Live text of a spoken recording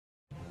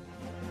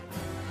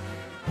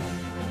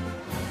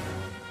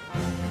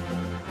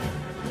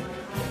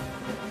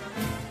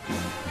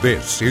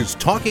This is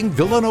Talking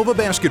Villanova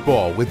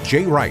Basketball with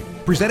Jay Wright,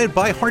 presented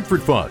by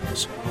Hartford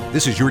Funds.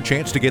 This is your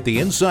chance to get the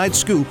inside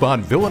scoop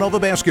on Villanova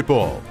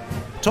basketball.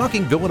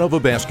 Talking Villanova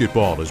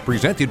Basketball is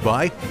presented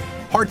by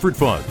Hartford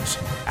Funds.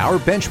 Our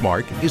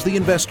benchmark is the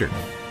investor.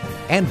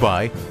 And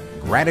by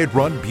Granite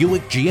Run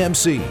Buick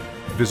GMC.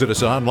 Visit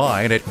us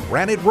online at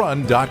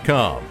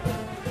graniterun.com.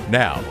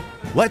 Now,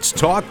 let's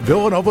talk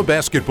Villanova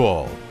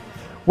basketball.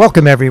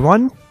 Welcome,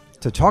 everyone,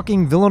 to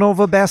Talking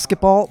Villanova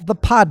Basketball, the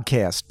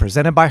podcast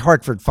presented by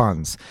Hartford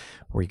Funds.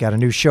 We got a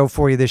new show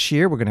for you this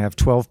year. We're going to have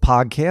 12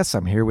 podcasts.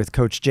 I'm here with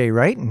Coach Jay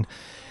Wright. And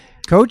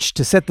Coach,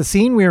 to set the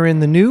scene, we are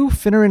in the new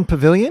Finneran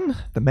Pavilion.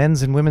 The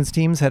men's and women's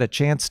teams had a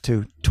chance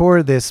to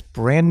tour this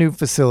brand new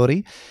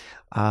facility.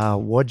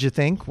 What'd you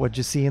think? What'd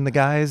you see in the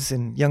guys'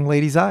 and young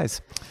ladies' eyes?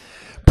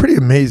 Pretty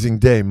amazing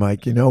day,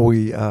 Mike. You know,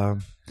 we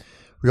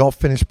all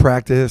finished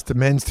practice, the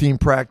men's team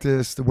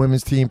practice, the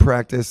women's team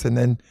practice, and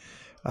then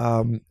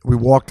we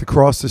walked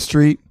across the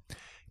street,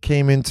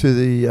 came into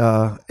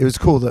the it was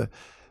cool.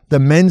 The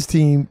men's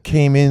team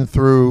came in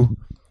through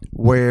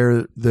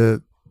where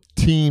the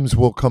teams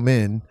will come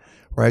in,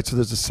 right? So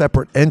there's a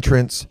separate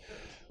entrance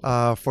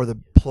for the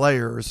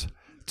players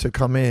to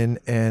come in,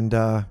 and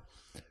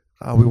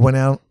we went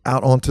out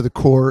onto the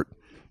court.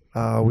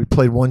 We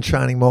played one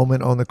shining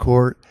moment on the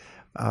court,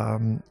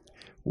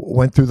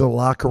 went through the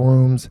locker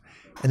rooms,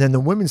 and then the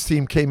women's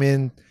team came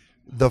in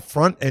the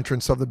front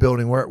entrance of the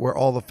building where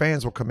all the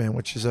fans will come in,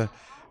 which is a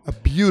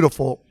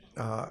beautiful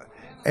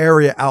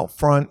area out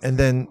front. And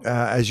then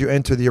as you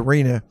enter the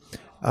arena,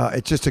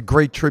 it's just a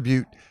great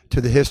tribute to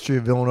the history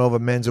of Villanova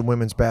men's and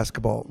women's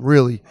basketball.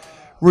 Really,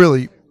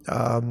 really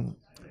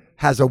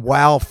has a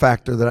wow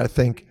factor that I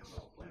think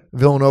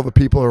Villanova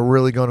people are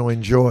really going to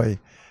enjoy.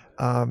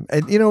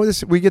 And, you know,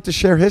 we get to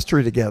share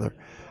history together.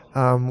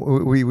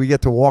 We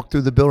get to walk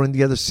through the building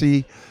together,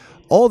 see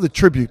all the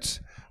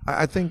tributes.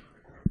 I think,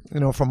 you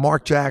know, from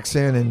Mark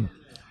Jackson and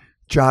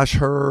Josh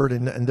Hurd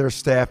and their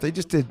staff, they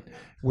just did,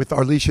 with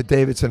Arlisha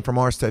Davidson from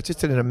our staff, just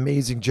did an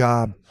amazing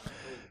job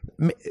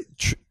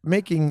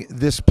making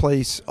this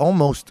place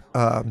almost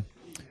a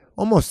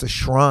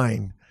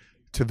shrine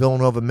to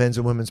Villanova men's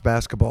and women's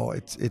basketball.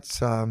 It's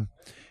going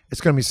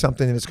to be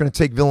something, and it's going to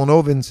take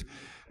Villanovans,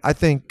 I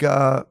think,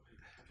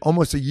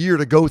 almost a year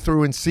to go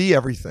through and see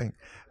everything.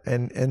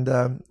 And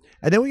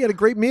then we had a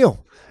great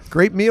meal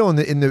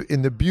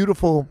in the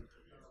beautiful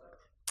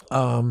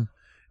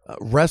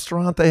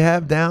restaurant they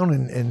have down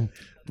in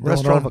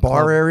restaurant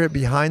bar club area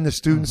behind the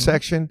student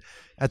section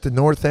at the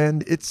north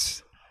end.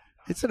 It's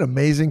an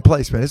amazing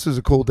place, man. This was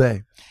a cool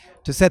day.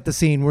 To set the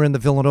scene, we're in the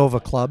Villanova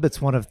Club. It's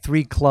one of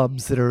 3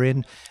 clubs that are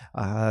in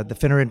the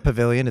Finneran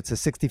Pavilion. It's a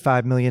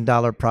 $65 million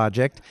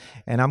project.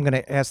 And I'm going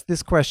to ask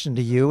this question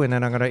to you, and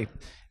then I'm going to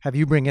have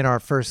you bring in our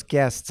first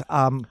guests.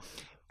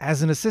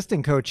 As an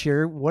assistant coach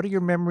here, what are your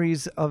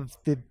memories of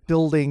the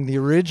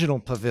original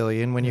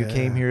pavilion when you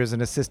came here as an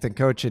assistant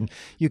coach? And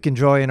you can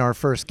draw in our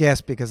first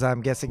guest because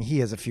I'm guessing he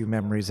has a few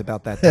memories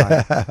about that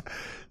time.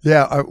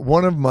 Yeah,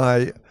 one of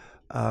my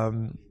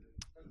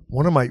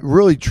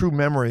really true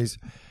memories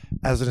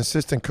as an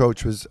assistant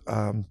coach was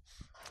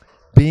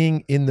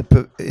being in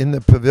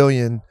the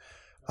pavilion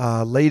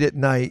late at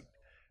night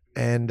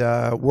and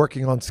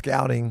working on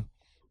scouting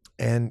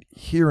and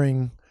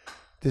hearing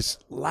this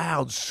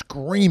loud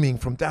screaming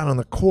from down on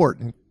the court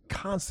and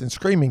constant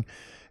screaming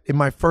in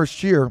my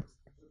first year,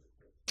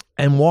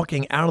 and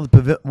walking out of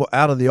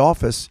the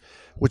office,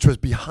 which was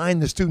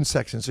behind the student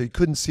section, so you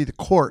couldn't see the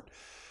court,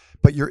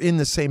 but you're in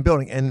the same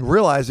building, and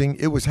realizing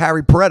it was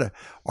Harry Peretta,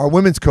 our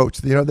women's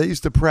coach. You know, they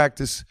used to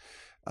practice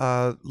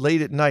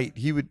late at night.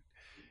 He would,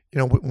 you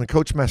know, when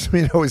Coach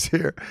Massimino was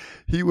here,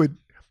 he would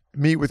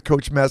meet with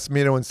Coach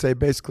Massimino and say,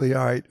 basically,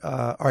 all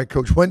right,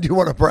 Coach, when do you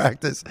want to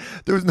practice?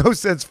 There was no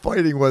sense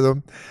fighting with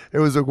him. It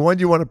was like, when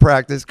do you want to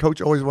practice? Coach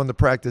always wanted to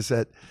practice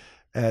at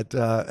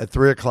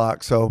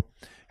 3:00. So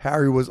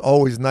Harry was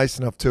always nice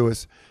enough to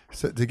us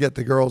to get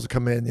the girls to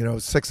come in, you know,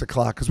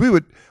 6:00, because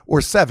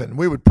or 7,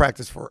 we would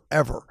practice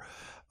forever.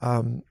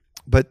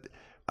 But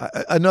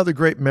another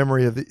great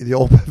memory of the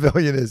old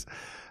pavilion is,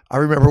 I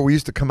remember we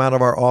used to come out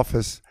of our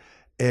office,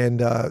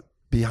 and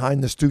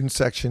behind the student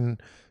section,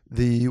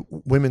 the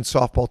women's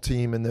softball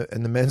team and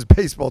the men's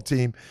baseball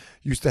team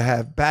used to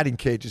have batting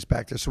cages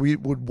back there. So we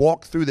would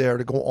walk through there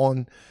to go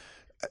on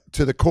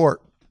to the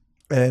court,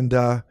 and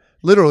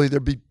literally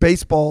there'd be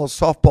baseballs,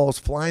 softballs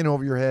flying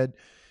over your head.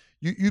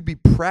 You'd be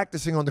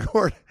practicing on the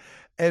court,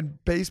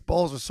 and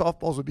baseballs or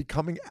softballs would be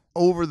coming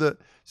over the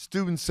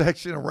student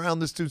section, around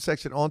the student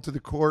section, onto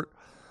the court.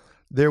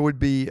 There would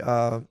be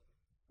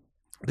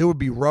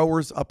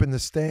rowers up in the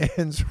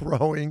stands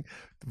rowing.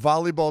 The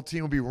volleyball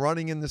team would be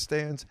running in the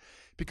stands,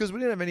 because we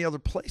didn't have any other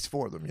place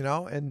for them, you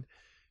know, and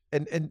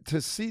to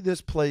see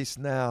this place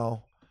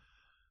now,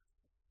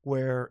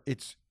 where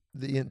it's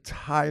the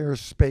entire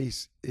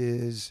space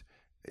is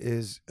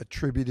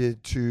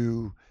attributed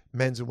to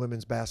men's and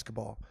women's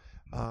basketball,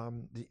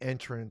 the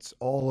entrance,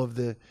 all of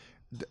the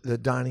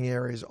dining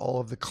areas, all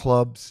of the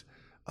clubs,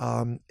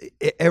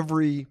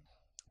 every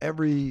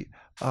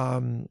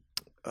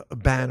a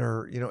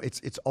banner.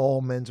 It's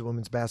all men's and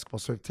women's basketball.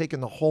 So they've taken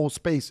the whole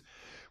space,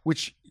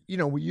 which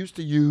we used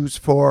to use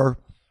for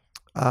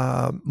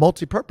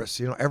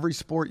multi-purpose. Every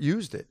sport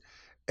used it,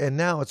 and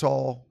now it's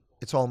all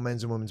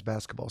men's and women's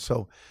basketball.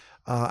 So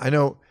I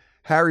know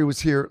Harry was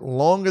here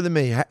longer than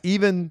me.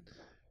 Even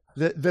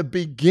the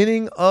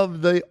beginning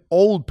of the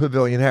old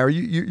pavilion, Harry,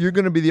 you're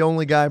going to be the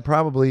only guy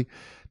probably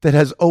that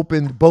has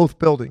opened both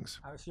buildings.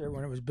 I was here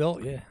when it was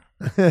built. Yeah.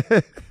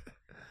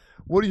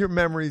 What are your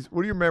memories?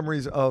 What are your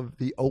memories of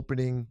the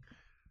opening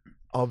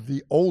of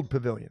the old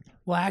pavilion?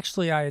 Well,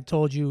 actually, I had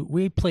told you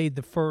we played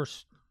the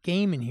first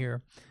game in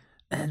here.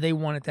 They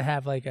wanted to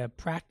have like a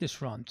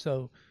practice run,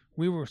 so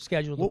we were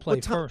scheduled to play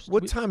first.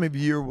 What time of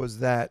year was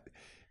that?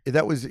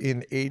 That was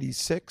in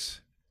 '86.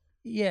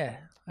 Yeah,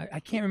 I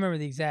can't remember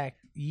the exact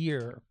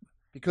year.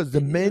 Because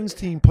the men's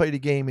team played a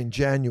game in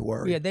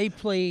January. Yeah, they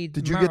played.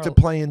 Did you get to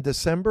play in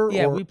December?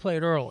 Yeah, we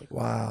played early.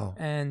 Wow.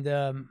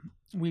 And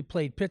we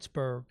played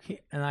Pittsburgh,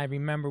 and I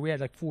remember we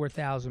had like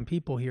 4,000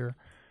 people here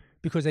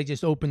because they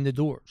just opened the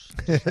doors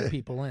to let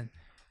people in.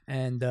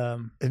 And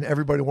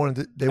everybody wanted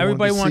to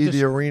see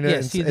the arena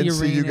and see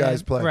you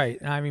guys play. Right.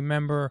 And I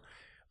remember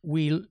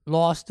we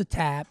lost the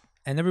tap,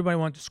 and everybody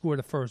wanted to score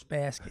the first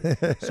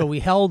basket. So we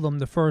held them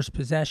the first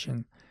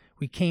possession.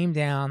 We came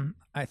down.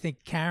 I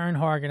think Karen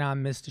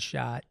Hargadon missed a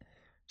shot,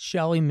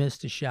 Shelley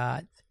missed a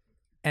shot,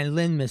 and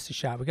Lynn missed a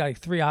shot. We got like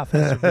 3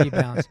 offensive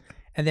rebounds,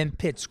 and then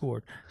Pitt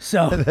scored.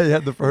 So they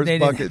had the first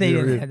bucket. They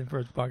didn't have the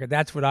first bucket.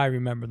 That's what I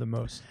remember the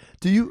most.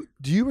 Do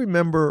you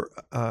remember,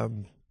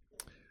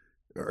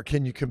 or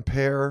can you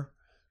compare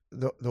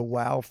the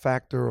wow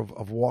factor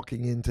of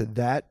walking into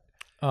that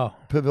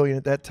pavilion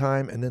at that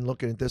time and then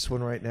looking at this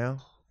one right now?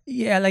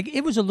 Yeah, like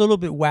it was a little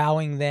bit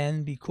wowing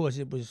then because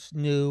it was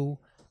new.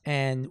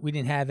 And we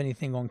didn't have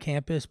anything on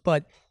campus,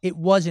 but it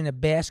wasn't a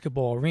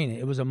basketball arena.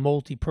 It was a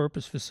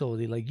multi-purpose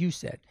facility, like you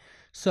said.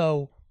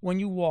 So when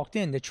you walked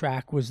in, the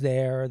track was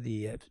there,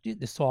 the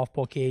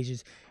softball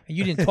cages, and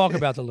you didn't talk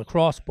about the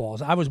lacrosse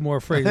balls. I was more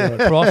afraid of the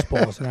lacrosse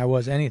balls than I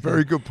was anything.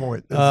 Very good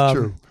point. That's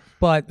true.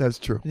 But that's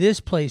true. This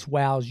place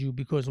wows you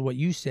because of what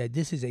you said.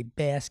 This is a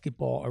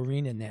basketball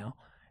arena now,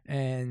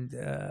 and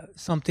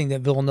something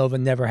that Villanova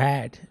never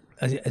had,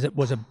 as it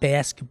was a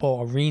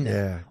basketball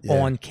arena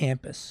on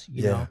campus.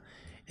 You know.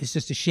 It's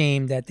just a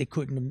shame that they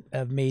couldn't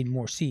have made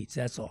more seats.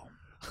 That's all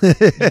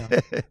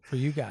for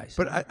you guys.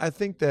 But I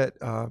think that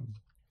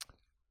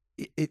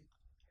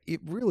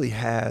it really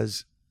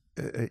has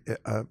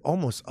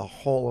almost a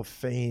Hall of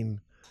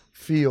Fame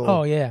feel.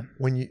 Oh yeah.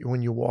 When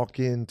you walk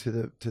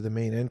into the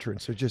main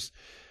entrance, so just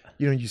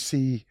you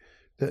see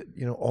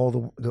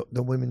all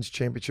the women's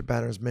championship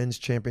banners, men's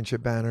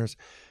championship banners.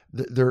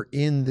 They're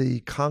in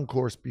the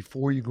concourse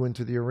before you go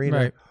into the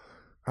arena.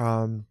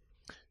 Right.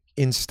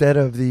 Instead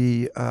of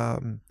the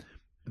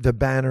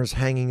banners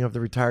hanging of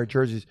the retired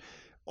jerseys,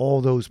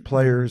 all those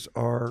players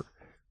are.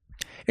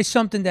 It's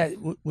something that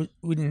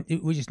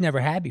we just never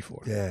had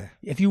before. Yeah.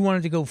 If you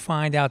wanted to go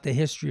find out the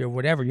history or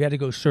whatever, you had to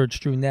go search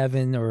through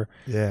Nevin or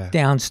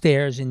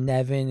downstairs in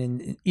Nevin,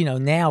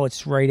 and now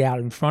it's right out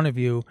in front of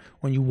you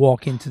when you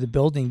walk into the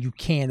building. You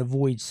can't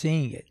avoid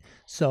seeing it.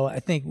 So I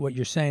think what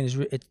you're saying is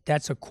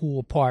that's a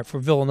cool part for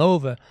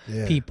Villanova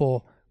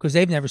people because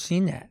they've never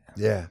seen that.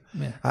 Yeah.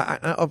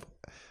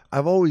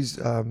 I've always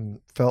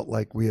felt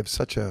like we have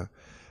such a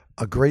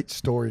great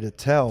story to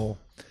tell,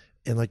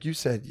 and like you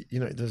said,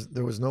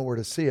 there was nowhere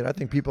to see it. I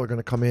think people are going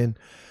to come in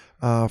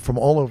from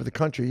all over the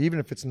country, even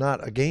if it's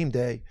not a game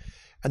day,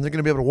 and they're going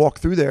to be able to walk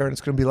through there, and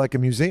it's going to be like a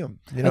museum.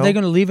 Are they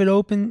going to leave it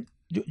open,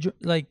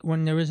 like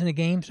when there isn't a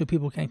game, so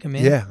people can't come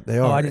in? Yeah, they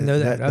are. Oh, I didn't know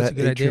that. That's a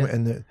good idea.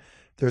 And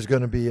there's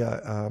going to be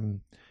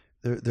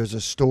there's a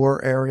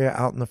store area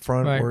out in the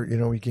front where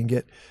you can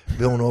get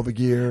Villanova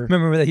gear.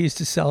 Remember where they used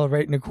to sell it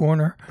right in the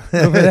corner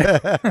over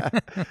there?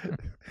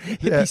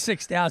 It'd be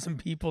 6,000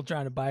 people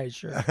trying to buy a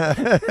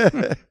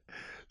shirt.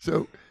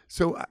 So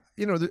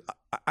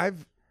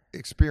I've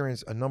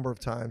experienced a number of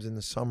times in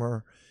the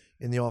summer,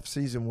 in the off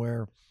season,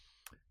 where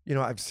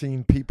I've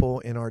seen people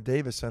in our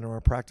Davis Center,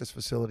 our practice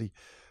facility,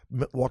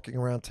 walking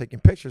around taking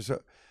pictures.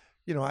 So,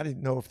 I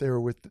didn't know if they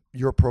were with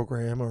your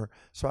program,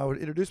 so I would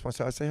introduce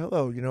myself. I'd say,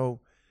 hello,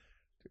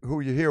 who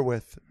are you here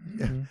with?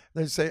 Mm-hmm.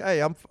 They'd say,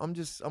 hey, I'm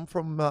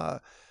from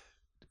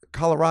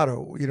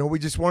Colorado. We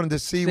just wanted to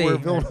see where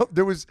Villanova.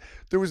 There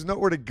was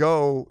nowhere to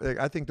go.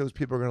 I think those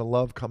people are going to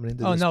love coming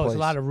into this place. There's a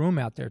lot of room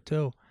out there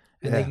too,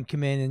 and they can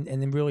come in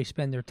and then really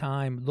spend their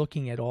time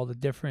looking at all the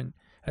different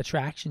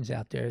attractions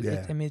out there.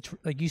 Yeah. It's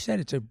like you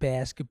said, it's a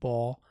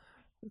basketball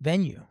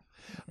venue.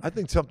 I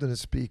think something that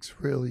speaks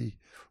really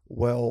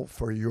well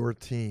for your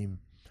team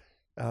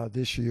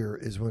this year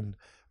is when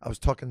I was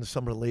talking to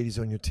some of the ladies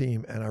on your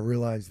team, and I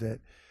realized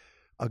that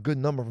a good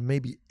number of them,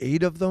 maybe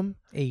 8 of them,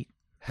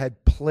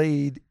 had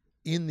played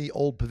in the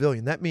old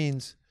pavilion. That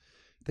means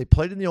they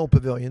played in the old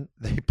pavilion,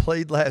 they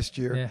played last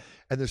year,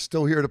 and they're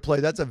still here to play.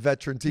 That's a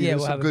veteran team.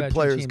 There's some good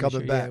players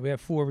coming back. Yeah, we have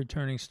 4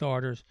 returning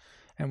starters,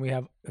 and we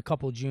have a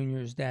couple of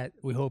juniors that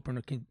we hope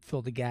can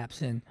fill the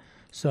gaps in.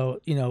 So,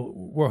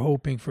 we're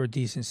hoping for a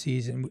decent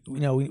season.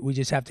 We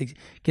just have to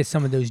get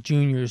some of those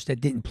juniors that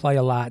didn't play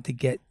a lot to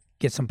get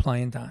some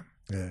playing time.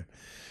 Yeah.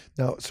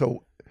 Now,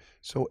 so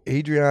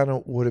Adriana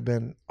would have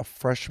been a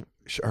freshman.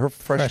 Her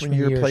freshman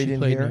year played she in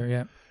played here,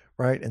 yeah.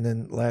 right? And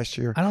then last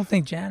year, I don't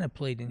think Jana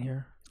played in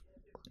here.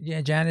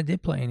 Yeah, Jana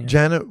did play in here.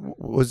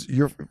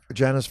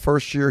 Jana's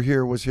first year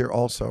here was here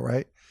also,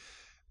 right?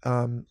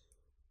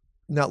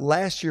 Now,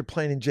 last year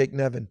playing in Jake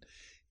Nevin,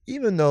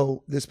 even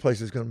though this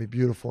place is going to be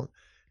beautiful,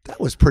 that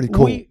was pretty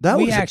cool. That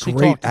was a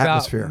great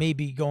atmosphere. About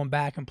maybe going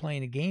back and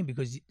playing a game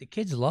because the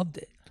kids loved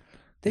it.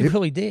 They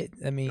really did.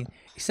 I mean,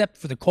 except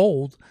for the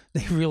cold,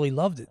 they really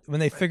loved it. When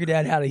they figured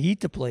out how to heat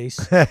the place,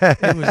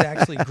 it was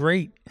actually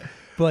great.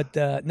 But,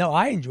 no,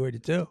 I enjoyed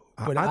it too.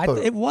 But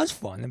it was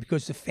fun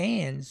because the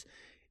fans,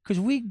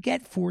 because we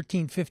get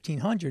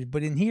 1,500,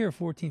 but in here,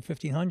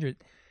 1,500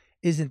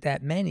 isn't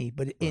that many.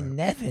 But in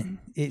Nevin,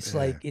 it's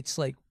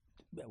like,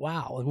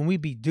 wow. When we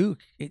beat Duke,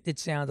 it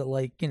sounded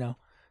like,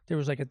 there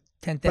was like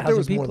 10,000 people there. But there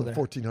was more than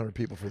 1,400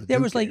 people for the There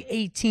Duke was like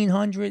game.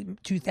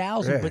 1,800,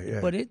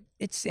 2,000, but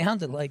it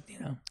sounded like,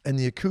 And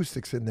the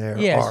acoustics in there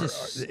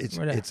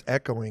it's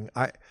echoing.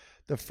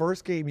 The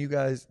first game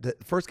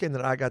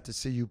that I got to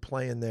see you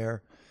playing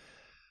there,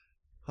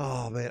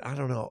 oh man, I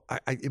don't know.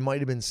 It might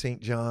have been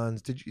St.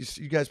 John's. Did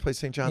you guys play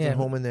St. John's at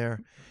home in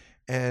there?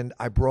 And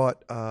I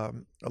brought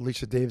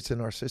Alicia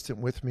Davidson, our assistant,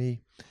 with me.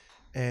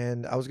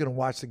 And I was going to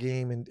watch the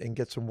game and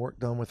get some work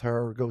done with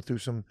her, go through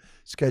some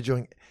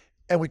scheduling.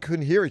 And we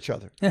couldn't hear each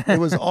other. It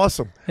was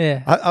awesome.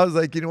 Yeah. I was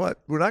like, you know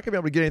what? We're not going to be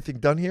able to get anything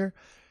done here,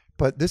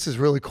 but this is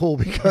really cool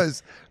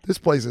because this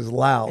place is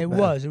loud. It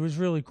was. It was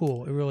really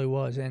cool. It really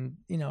was. And,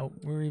 we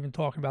were even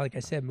talking about, like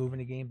I said, moving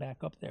the game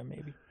back up there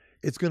maybe.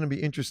 It's going to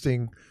be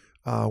interesting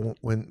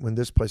when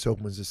this place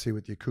opens to see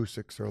what the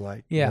acoustics are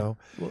like. Yeah.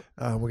 We're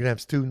going to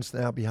have students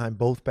now behind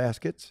both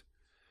baskets,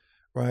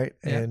 right?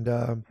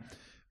 Yeah.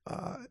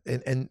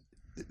 And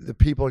the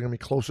people are going to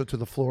be closer to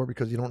the floor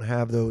because you don't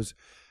have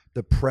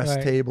the press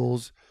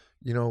tables,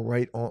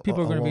 right on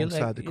people are going to be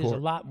alongside the court. There's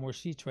a lot more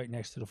seats right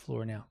next to the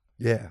floor now.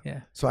 Yeah.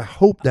 Yeah. So I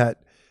hope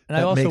that. And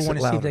I also want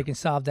to see if they can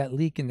solve that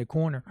leak in the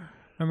corner.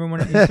 Remember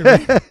when it used to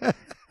rain?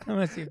 I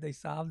want to see if they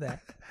solve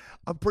that.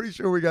 I'm pretty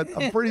sure with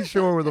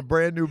a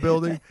brand new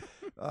building.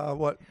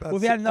 Well,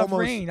 we had enough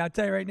rain. I'll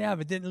tell you right now.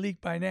 If it didn't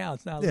leak by now,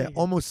 it's not leaking.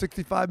 Almost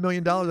 $65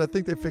 million. I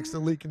think they fixed the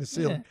leak in the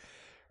ceiling.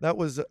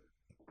 Yeah.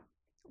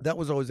 That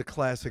was always a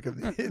classic in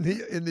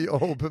the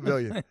old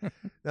pavilion.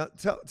 Now,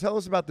 tell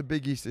us about the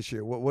Big East this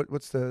year.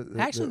 What's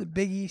the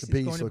Big East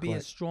is going to be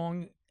as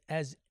strong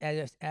as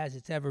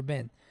it's ever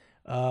been.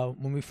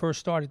 When we first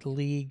started the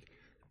league,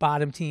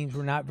 bottom teams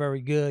were not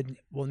very good.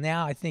 Well,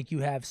 now I think you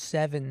have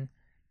 7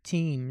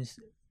 teams.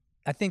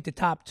 I think the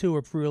top 2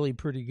 are really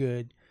pretty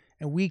good,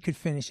 and we could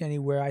finish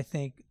anywhere. I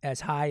think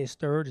as high as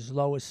 3rd, as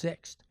low as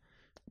 6th.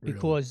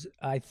 Because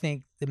I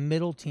think the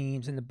middle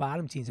teams and the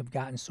bottom teams have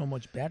gotten so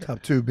much better.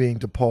 Top 2 being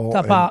DePaul.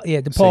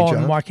 DePaul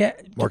and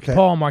Marquette.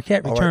 DePaul and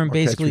Marquette returned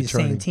basically the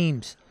returning. same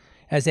teams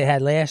as they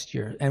had last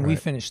year, and we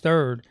finished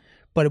 3rd.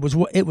 But it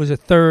was a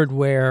 3rd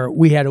where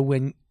we had to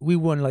win. We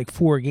won like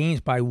 4 games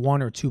by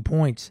 1 or 2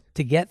 points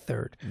to get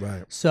 3rd.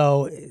 Right.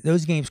 So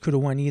those games could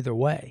have won either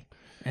way.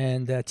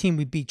 And the team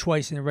we beat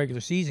twice in the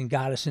regular season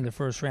got us in the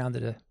first round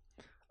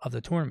of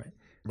the tournament.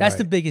 That's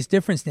the biggest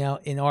difference now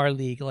in our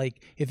league.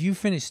 Like, if you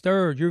finish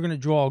 3rd, you're going to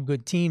draw a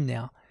good team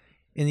now.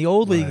 In the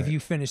old league, if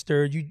you finish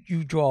 3rd,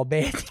 you draw a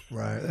bad team.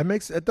 Right.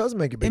 It does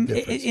make a big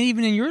difference. And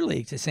even in your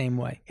league, it's the same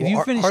way. If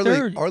you finish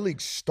 3rd, our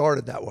league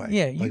started that way.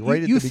 Yeah,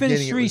 you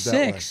finish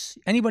 3-6.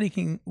 Anybody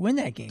can win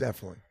that game.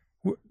 Definitely.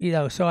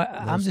 So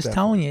I'm just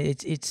telling you,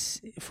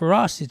 it's for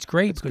us, it's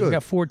great because we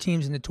got 4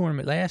 teams in the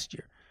tournament last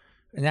year,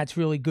 and that's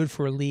really good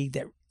for a league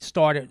that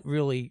started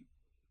really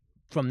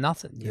from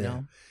nothing. You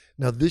know.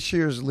 Now, this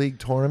year's league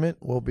tournament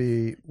will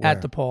be where?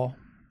 At DePaul.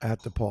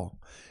 At DePaul.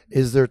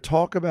 Is there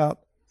talk about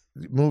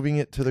moving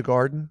it to the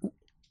Garden?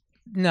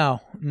 No.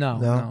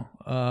 The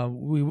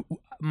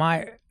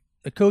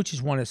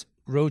coaches want us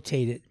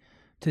rotate it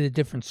to the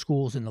different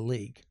schools in the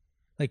league,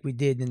 like we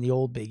did in the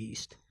old Big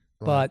East.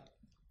 Right. But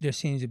there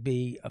seems to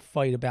be a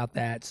fight about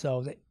that,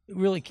 so they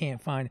really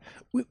can't find it.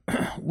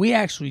 We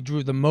actually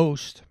drew the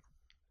most,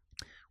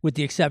 with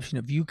the exception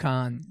of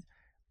UConn,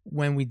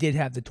 when we did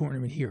have the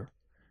tournament here.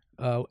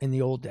 In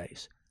the old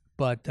days,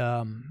 but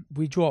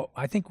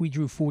I think we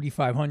drew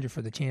 4,500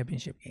 for the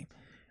championship game.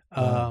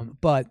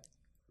 But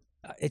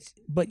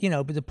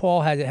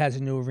DePaul has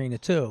a new arena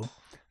too.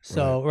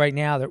 So right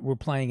now that we're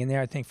playing in there,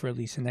 I think for at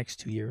least the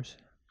next 2 years.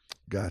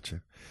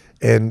 Gotcha.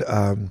 And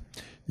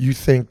you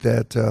think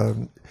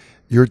that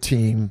your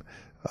team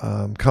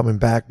coming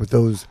back with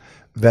those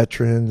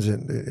veterans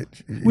and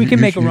we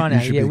can make a run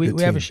at it. Yeah,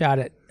 we have a shot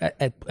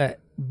at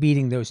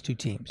beating those 2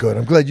 teams. Good.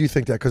 I'm glad you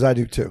think that because I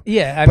do too.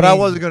 Yeah, I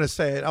wasn't going to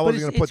say it. I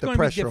wasn't going to put the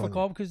pressure on them. It's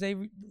going to be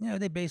difficult because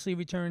they basically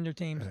return their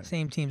teams,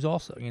 same teams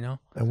also.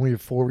 And we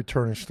have 4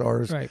 returning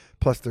starters,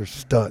 plus they're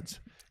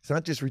studs. It's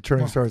not just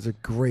returning stars; they're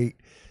great.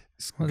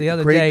 Well, the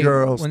other great day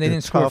girls, when they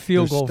didn't score a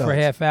field goal for a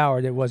half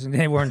hour, they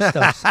weren't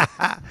studs.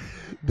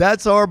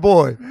 That's our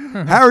boy.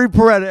 Harry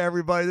Peretta,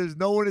 everybody. There's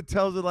no one that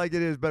tells it like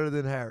it is better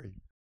than Harry.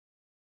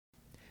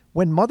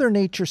 When Mother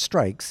Nature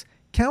strikes,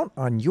 count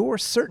on your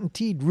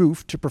CertainTeed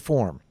roof to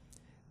perform.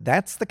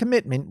 That's the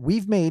commitment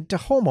we've made to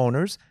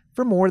homeowners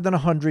for more than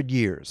 100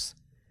 years.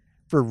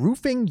 For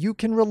roofing you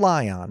can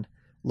rely on,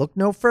 look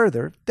no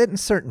further than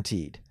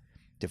CertainTeed.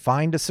 To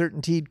find a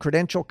CertainTeed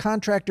credential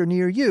contractor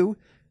near you,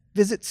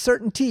 visit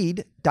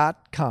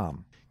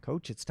CertainTeed.com.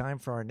 Coach, it's time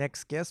for our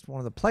next guest, one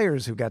of the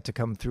players who got to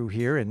come through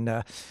here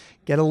and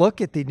get a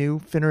look at the new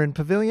Finneran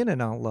Pavilion,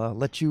 and I'll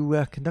let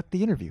you conduct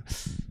the interview.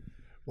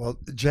 Well,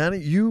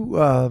 Janet,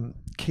 you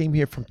came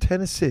here from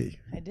Tennessee.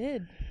 I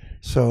did.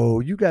 So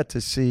you got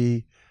to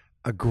see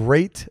a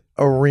great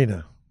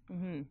arena,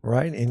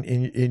 right?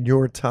 In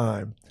your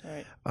time.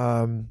 Right.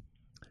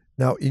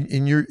 Now,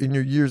 in your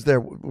years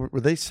there,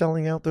 were they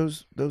selling out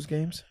those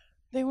games?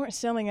 They weren't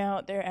selling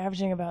out. They're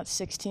averaging about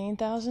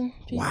 16,000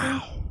 people.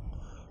 Wow.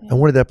 Yeah. And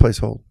what did that place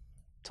hold?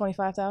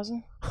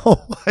 25,000.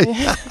 Oh my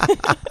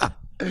God.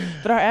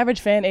 But our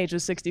average fan age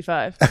was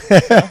 65. So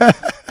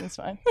it's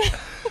fine.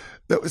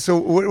 So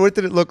what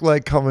did it look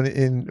like coming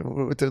in?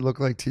 What did it look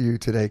like to you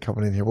today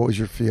coming in here? What was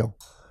your feel?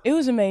 It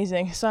was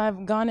amazing. So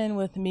I've gone in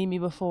with Mimi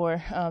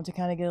before to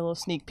kind of get a little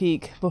sneak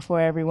peek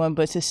before everyone.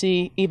 But to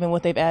see even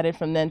what they've added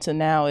from then to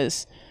now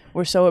is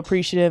we're so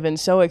appreciative and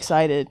so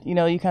excited. You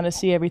know, you kind of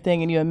see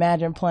everything and you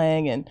imagine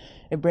playing, and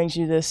it brings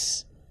you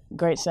this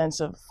great sense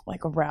of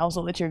like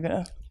arousal that you're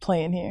gonna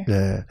play in here.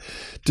 Yeah.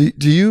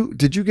 Did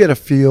you get a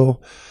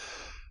feel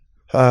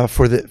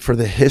for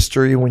the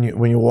history when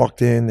you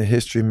walked in, the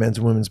history of men's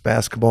and women's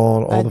basketball,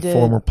 and all the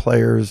former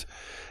players?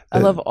 I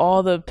love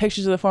all the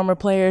pictures of the former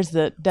players,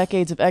 the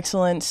decades of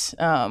excellence,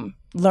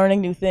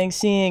 learning new things,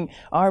 seeing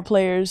our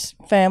players'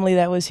 family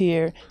that was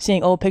here,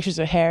 seeing old pictures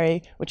of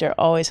Harry, which are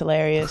always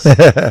hilarious. You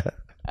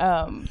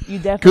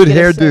definitely good get a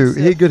hairdo. sense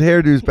He had good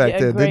hairdos back yeah,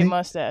 then, great didn't he?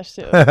 mustache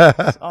too.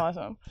 It's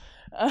awesome.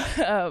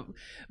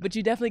 But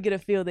you definitely get a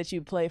feel that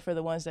you play for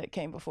the ones that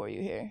came before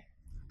you here.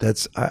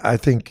 I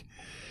think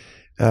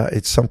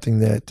it's something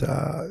that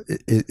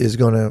is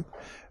going to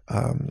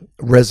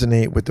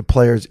resonate with the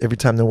players every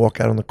time they walk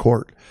out on the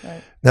court.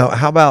 Right. Now,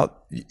 how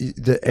about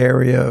the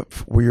area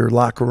where your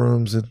locker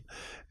rooms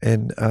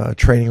and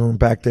training room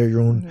back there,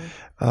 your own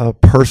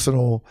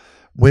personal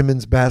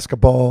women's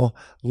basketball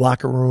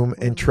locker room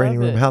and training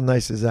room? How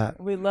nice is that?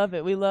 We love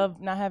it. We love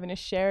not having to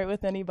share it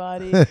with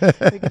anybody.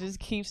 We could just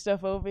keep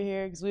stuff over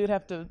here because we would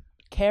have to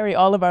carry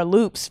all of our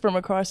loops from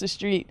across the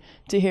street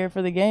to here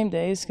for the game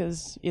days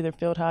because either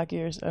field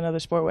hockey or another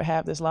sport would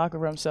have this locker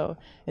room. So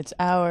it's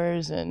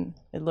ours and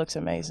it looks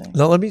amazing.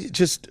 Now, let me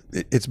just,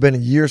 it's been a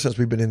year since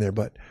we've been in there,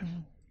 but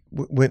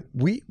when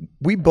we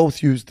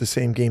both used the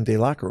same game day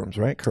locker rooms,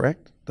 right?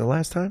 Correct? The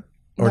last time?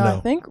 Or no?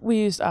 I think we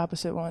used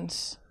opposite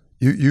ones.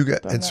 You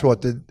got, and so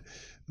what,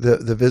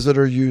 the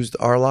visitor used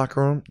our locker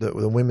room?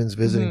 The women's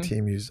visiting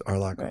team used our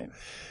locker room.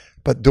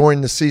 But during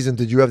the season,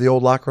 did you have the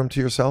old locker room to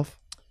yourself?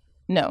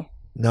 No.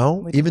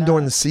 No? Even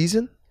during the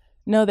season?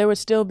 No, there would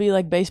still be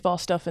like baseball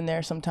stuff in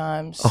there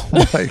sometimes. Oh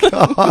my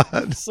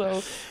God.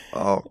 So,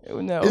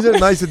 no. Isn't it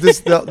nice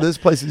that this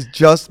place is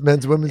just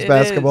men's and women's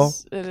basketball?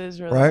 It is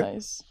really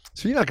nice.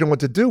 So you're not going to know what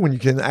to do when you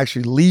can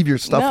actually leave your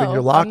stuff in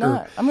your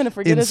locker. I'm going to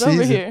forget it's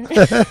over here.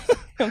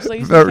 I'm so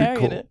used Very to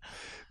carrying cool. it.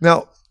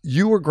 Now,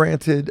 you were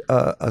granted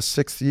a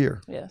 6th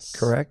year. Yes.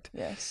 Correct?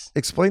 Yes.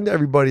 Explain to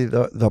everybody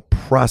the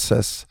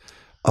process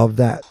of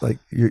that, like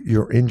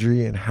your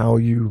injury and how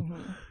you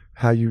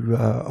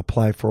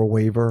apply for a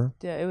waiver.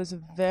 Yeah, it was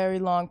a very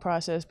long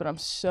process, but I'm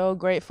so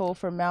grateful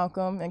for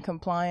Malcolm and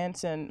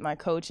compliance and my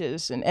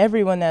coaches and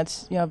everyone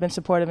that's been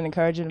supportive and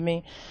encouraging to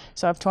me.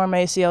 So I've torn my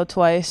ACL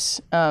twice.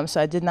 So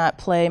I did not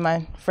play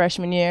my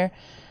freshman year,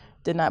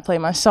 did not play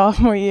my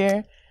sophomore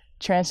year,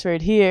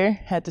 transferred here,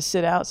 had to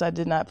sit out, so I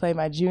did not play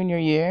my junior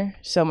year.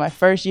 So my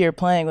first year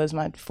playing was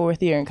my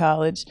 4th year in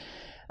college.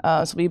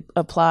 So we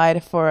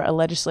applied for a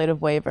legislative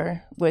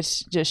waiver,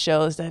 which just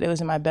shows that it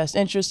was in my best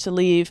interest to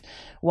leave,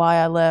 why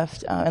I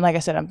left. And like I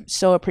said, I'm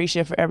so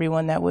appreciative for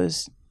everyone that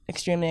was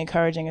extremely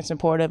encouraging and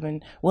supportive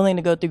and willing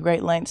to go through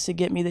great lengths to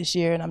get me this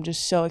year. And I'm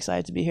just so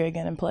excited to be here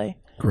again and play.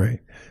 Great.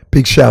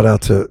 Big shout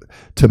out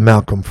to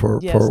Malcolm for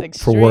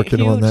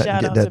working on that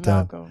and getting that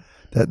done. Malcolm.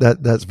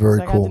 That's very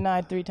so cool. I got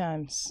denied 3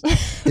 times.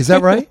 Is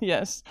that right?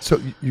 Yes.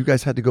 So you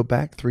guys had to go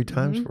back 3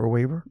 times for a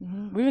waiver?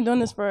 We've been doing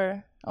this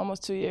for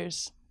almost 2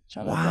 years.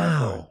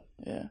 Wow.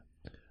 Yeah.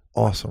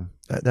 Awesome.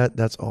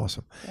 That's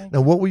awesome. Now,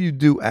 what will you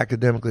do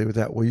academically with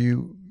that? Will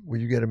you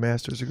get a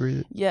master's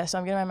degree? Yes,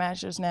 I'm getting my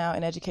master's now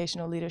in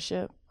educational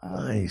leadership.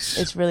 Nice.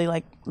 It's really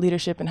like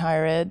leadership in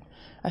higher ed.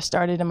 I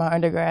started in my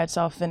undergrad,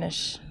 so I'll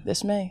finish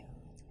this May.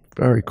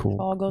 Very cool.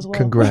 If all goes well.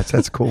 Congrats.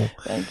 That's cool.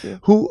 Thank you.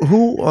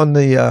 Who on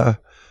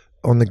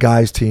the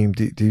guys team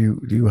do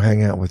you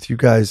hang out with? You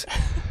guys,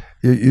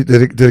 do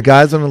the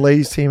guys on the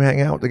ladies team hang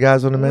out with the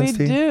guys on the men's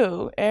team? We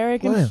do.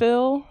 Eric and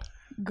Phil,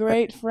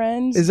 great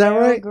friends. Is that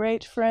right?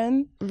 Great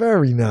friend.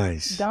 Very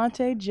nice.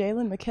 Dante,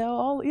 Jalen, Mikkel,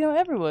 all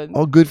everyone.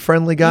 All good,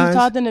 friendly guys. You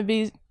taught them to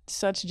be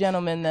such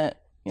gentlemen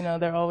that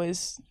they're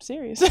always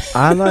serious.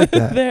 I like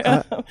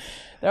that.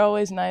 They're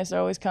always nice. They're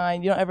always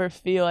kind. You don't ever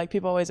feel like,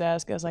 people always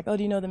ask us like, oh,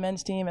 do you know the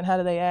men's team and how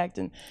do they act?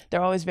 And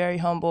they're always very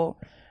humble.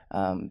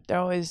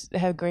 They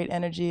have great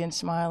energy and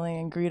smiling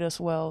and greet us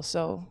well.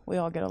 So we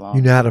all get along.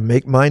 You know how to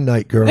make my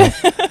night, girl.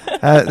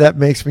 That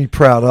makes me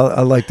proud.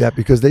 I like that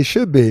because they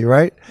should be,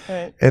 right?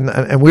 Right.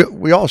 And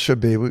we all should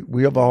be.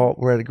 We're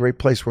at a great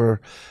place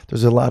where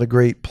there's a lot of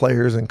great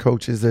players and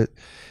coaches that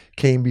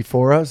came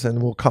before us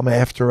and will come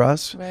after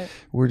us. Right.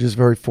 We're just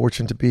very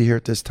fortunate to be here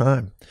at this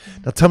time.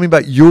 Now tell me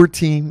about your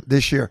team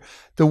this year.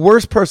 The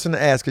worst person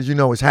to ask, as you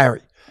know, is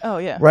Harry. Oh,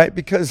 yeah. Right?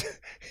 Because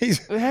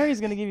Harry's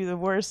going to give you the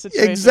worst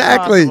situation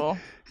exactly. possible.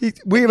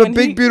 We have a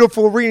big,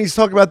 beautiful arena. He's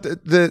talking about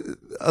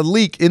a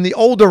leak in the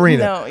old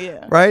arena. No,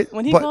 yeah. Right?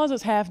 When he calls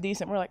us half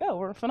decent, we're like, oh,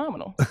 we're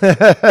phenomenal.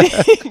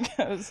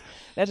 Because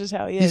that's just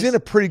how he is. He's in a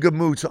pretty good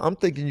mood, so I'm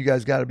thinking you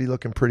guys got to be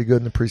looking pretty good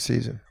in the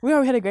preseason. We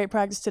already had a great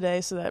practice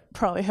today, so that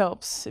probably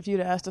helps. If you'd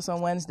asked us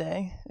on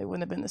Wednesday, it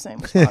wouldn't have been the same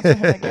response.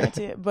 I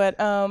guarantee it. But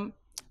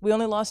we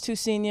only lost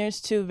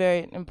two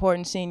very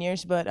important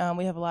seniors, but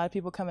we have a lot of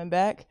people coming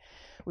back.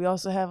 We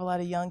also have a lot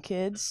of young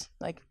kids,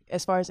 like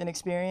as far as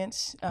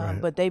inexperience, Right.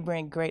 but they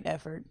bring great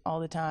effort all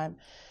the time.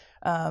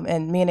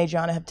 And me and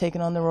Adriana have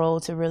taken on the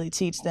role to really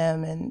teach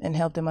them and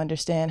help them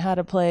understand how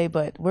to play.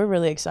 But we're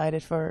really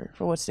excited for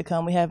what's to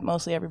come. We have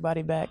mostly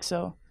everybody back,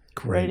 so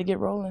Great. ready to get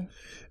rolling.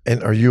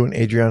 And are you and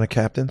Adriana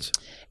captains?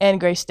 And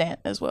Grace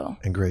Stanton as well.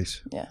 And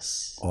Grace?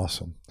 Yes.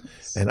 Awesome.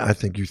 And I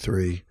think you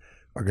three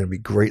are going to be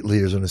great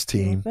leaders on this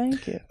team. Well,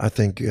 thank you. I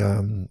think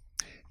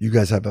you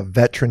guys have a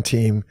veteran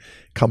team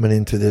coming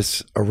into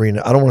this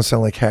arena. I don't want to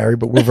sound like Harry,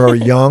 but we're very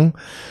young.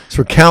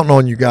 So we're counting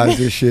on you guys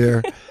this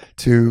year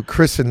to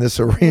christen this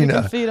arena.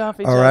 We can feed off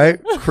each All other.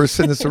 right?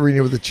 Christen this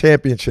arena with a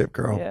championship,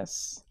 girl.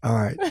 Yes. All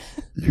right.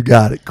 You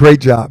got it.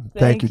 Great job.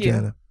 Thank you, Thank you.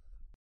 Jana.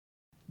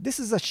 This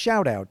is a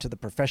shout out to the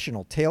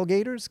professional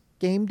tailgaters,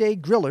 game day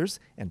grillers,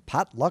 and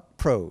potluck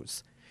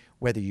pros.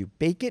 Whether you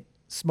bake it,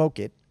 smoke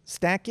it,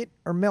 stack it,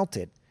 or melt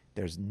it,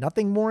 there's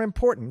nothing more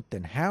important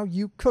than how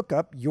you cook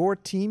up your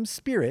team's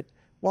spirit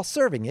while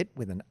serving it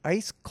with an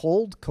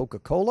ice-cold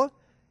Coca-Cola,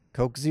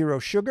 Coke Zero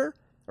Sugar,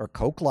 or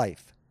Coke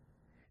Life.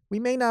 We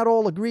may not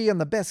all agree on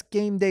the best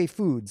game day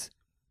foods,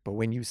 but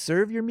when you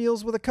serve your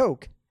meals with a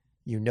Coke,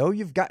 you know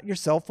you've got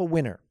yourself a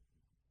winner.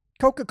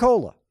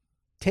 Coca-Cola.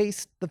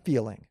 Taste the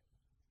feeling.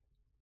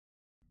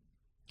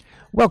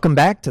 Welcome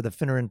back to the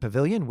Finneran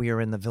Pavilion. We are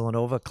in the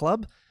Villanova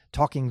Club,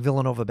 talking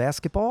Villanova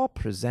basketball,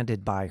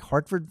 presented by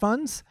Hartford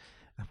Funds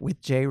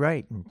with Jay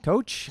Wright. And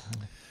Coach?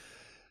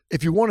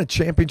 If you want a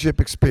championship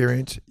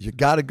experience, you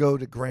got to go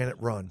to Granite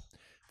Run.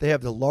 They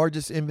have the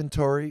largest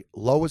inventory,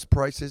 lowest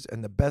prices,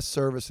 and the best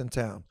service in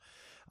town.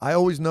 I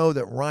always know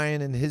that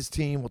Ryan and his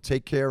team will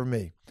take care of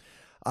me.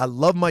 I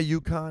love my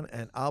Yukon,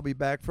 and I'll be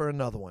back for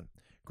another one.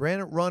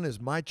 Granite Run is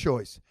my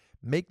choice.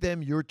 Make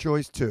them your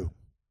choice, too.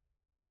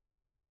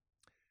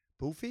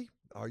 Boofy,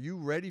 are you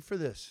ready for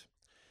this?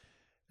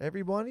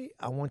 Everybody,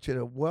 I want you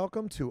to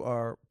welcome to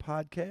our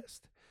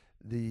podcast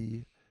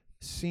the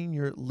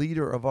senior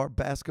leader of our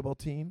basketball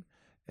team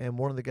and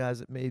one of the guys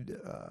that made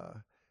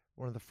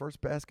one of the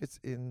first baskets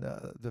in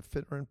the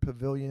Finneran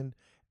Pavilion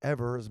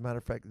ever. As a matter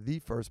of fact, the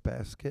first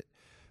basket,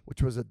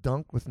 which was a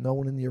dunk with no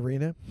one in the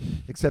arena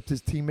except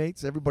his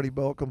teammates. Everybody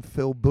welcome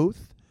Phil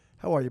Booth.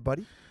 How are you,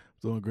 buddy?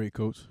 Doing great,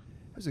 Coach.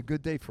 It was a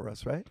good day for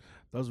us, right?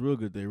 That was a real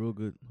good day, real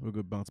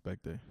good bounce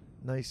back day.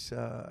 Nice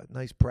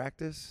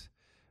practice.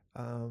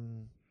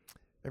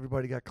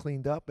 Everybody got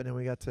cleaned up, and then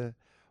we got to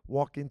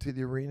walk into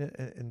the arena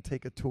and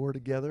take a tour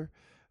together.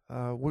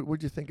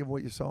 What'd you think of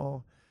what you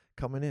saw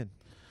coming in?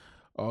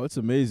 Oh, it's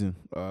amazing.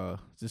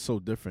 It's just so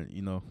different,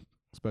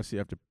 especially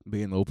after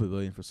being in the open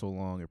pavilion for so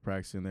long and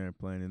practicing there and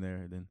playing in there.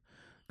 And then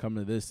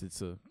coming to this,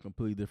 it's a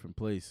completely different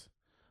place.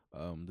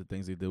 The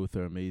things they did with it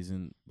are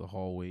amazing. The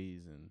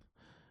hallways and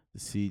the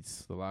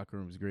seats, the locker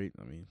room is great.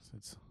 I mean,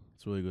 it's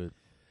really good.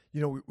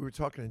 We were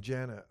talking to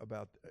Jana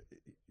about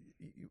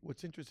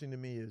what's interesting to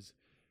me is,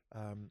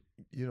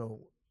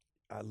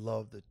 I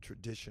love the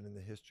tradition and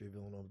the history of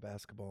Villanova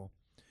basketball,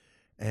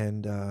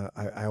 and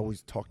I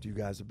always talk to you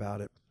guys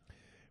about it.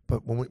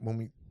 But when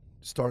we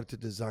started to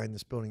design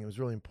this building, it was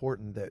really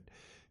important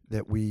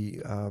that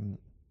we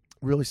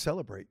really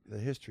celebrate the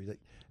history.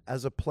 Like,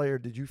 as a player,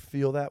 did you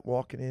feel that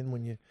walking in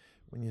when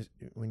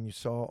you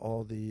saw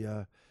all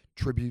the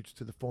tributes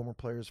to the former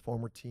players,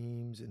 former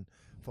teams, and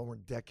former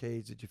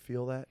decades? Did you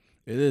feel that?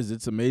 It is.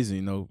 It's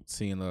amazing,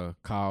 seeing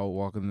Kyle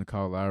walking in,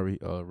 Kyle Lowry,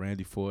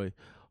 Randy Foy,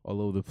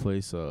 all over the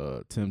place,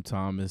 Tim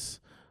Thomas,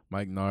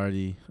 Mike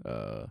Nardi,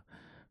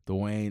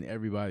 Dwayne,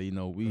 everybody.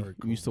 We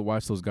used to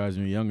watch those guys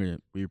when we were younger.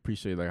 We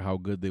appreciate how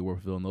good they were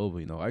for Villanova.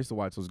 I used to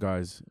watch those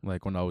guys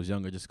when I was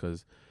younger just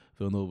because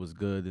Villanova was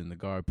good and the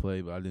guard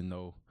play, but I didn't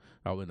know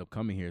I would end up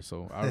coming here.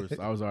 So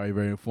I was already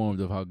very informed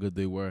of how good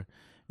they were.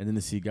 And then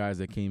to see guys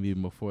that came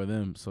even before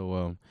them.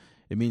 So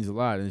it means a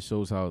lot, and it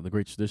shows how the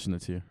great tradition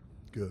that's here.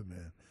 Good,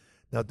 man.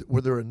 Now,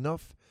 were there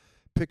enough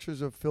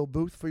pictures of Phil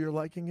Booth for your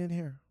liking in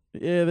here?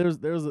 Yeah, there's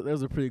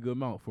a pretty good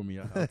amount for me.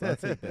 I'll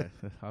take that.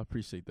 I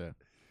appreciate that.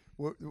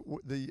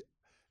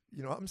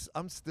 you know,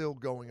 I'm still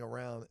going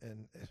around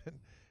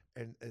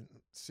and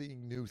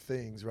seeing new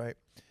things, right?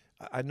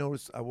 I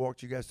noticed I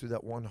walked you guys through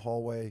that one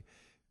hallway,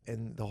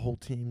 and the whole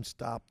team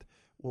stopped.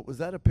 What was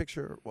that? A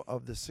picture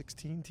of the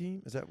 16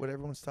 team? Is that what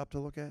everyone stopped to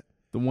look at?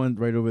 The one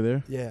right over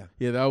there. Yeah.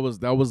 Yeah, that was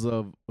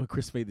when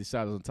Chris made the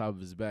shot on top of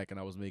his back, and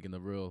I was making a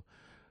real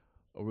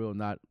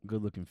not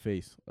good looking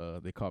face.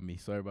 They caught me,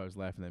 so everybody was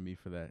laughing at me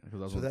for that.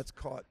 So that's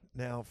caught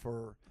now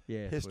for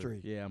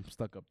history. Yeah, I'm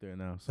stuck up there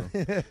now. So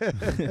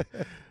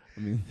I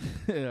mean,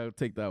 I'll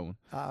take that one.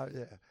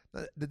 Yeah.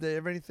 Did they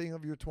have anything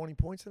of your 20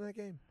 points in that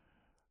game?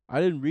 I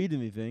didn't read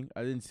anything.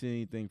 I didn't see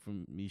anything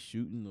from me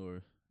shooting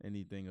or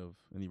anything of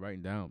any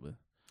writing down, but.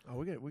 Oh,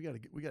 we got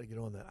to get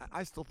on that.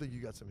 I still think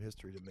you got some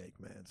history to make,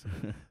 man.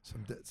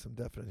 Some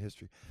definite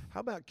history. How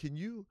about, can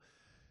you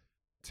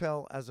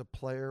tell as a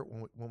player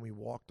when we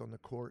walked on the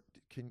court?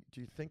 Do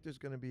you think there's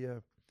going to be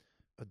a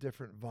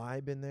different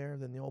vibe in there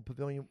than the old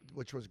pavilion,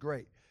 which was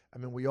great? I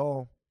mean, we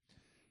all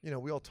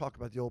talk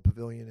about the old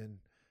pavilion and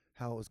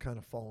how it was kind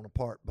of falling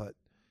apart, but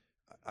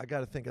I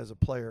got to think as a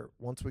player,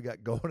 once we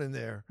got going in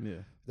there,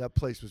 that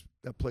place was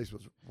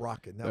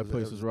rocking. That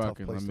place was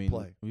rocking. I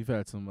mean, we've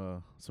had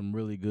some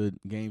really good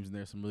games in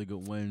there, some really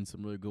good wins,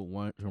 some really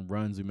good some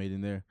runs we made in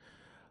there.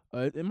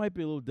 It might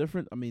be a little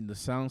different. I mean, the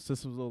sound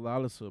system's a little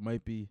louder, so it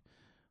might feel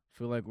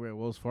like we're at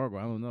Wells Fargo.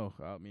 I don't know.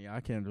 I mean,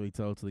 I can't really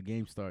tell till the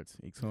game starts.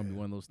 It's gonna be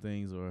one of those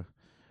things, or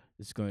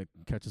it's gonna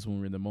catch us when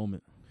we're in the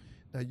moment.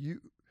 Now,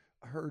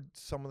 I heard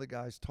some of the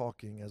guys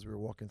talking as we were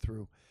walking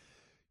through.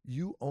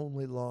 You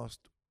only lost.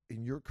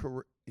 In your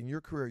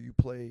career, you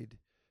played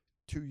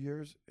 2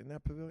 years in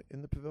that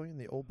pavilion,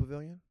 the old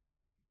pavilion.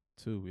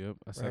 2, yep.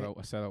 I sat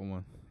out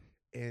 1.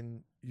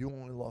 And you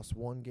only lost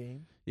 1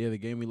 game. Yeah, the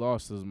game we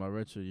lost was my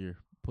redshirt year.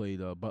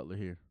 Played Butler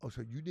here. Oh,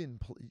 so you didn't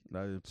play?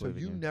 No, I didn't play. So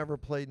you never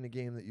played in the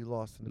game that you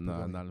lost in the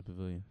pavilion? No, not in the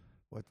pavilion.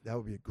 What? That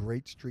would be a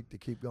great streak to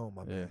keep going,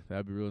 my man. Yeah,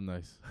 that'd be real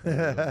nice.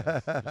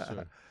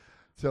 For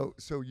sure.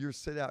 So your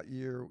sit-out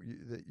year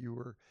that you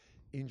were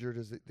injured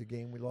is the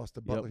game we lost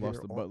to Butler here.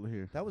 Lost to Butler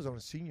here. That was on a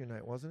senior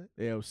night, wasn't it?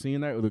 Yeah, it was senior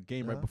night or the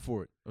game right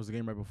before it. It was the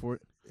game right before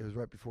it. It was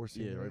right before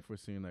senior night? Yeah, right before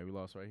senior night. We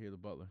lost right here to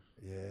Butler.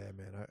 Yeah,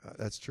 man.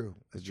 That's true.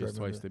 That's true.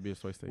 They beat us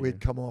twice that year.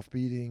 We'd come off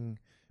beating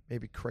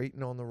maybe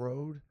Creighton on the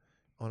road,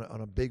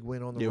 on a big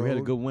win on the road. Yeah, we had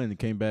a good win. It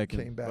came back.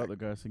 Butler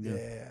got us again.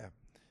 Yeah.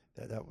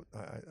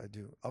 I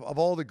do. Of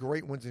all the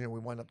great wins in here, we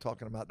wind up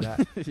talking about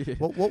that. Yeah.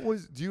 What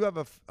was? Do you have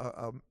a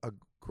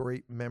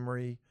great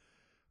memory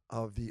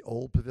of the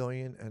old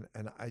pavilion?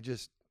 And I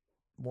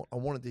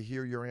wanted to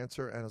hear your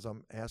answer, and as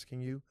I'm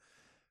asking you,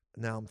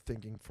 now I'm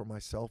thinking for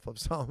myself of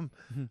some.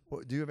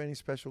 Do you have any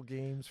special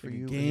games for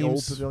you in the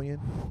old pavilion?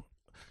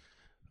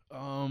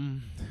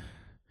 Man,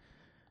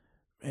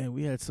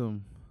 we had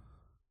some.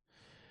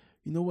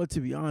 You know what? To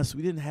be honest,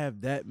 we didn't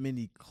have that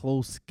many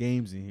close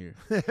games in here.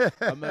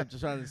 I'm not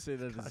just trying to say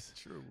that that's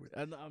true.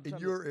 In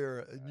your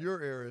era,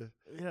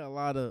 we had a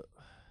lot of.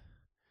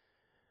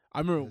 I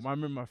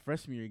remember my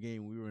freshman year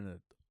game. We were in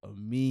a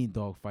mean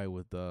dog fight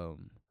with I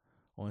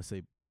want to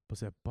say, was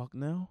that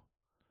Bucknell?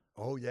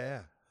 Oh yeah,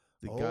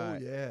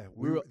 guy. Yeah,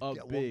 we were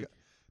up big.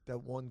 That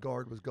one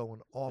guard was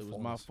going off. It was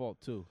my fault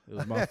too. It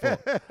was my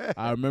fault.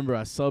 I remember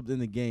I subbed in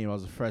the game. I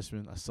was a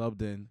freshman. I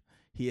subbed in.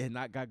 He had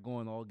not got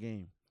going all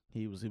game.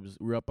 We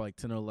were up like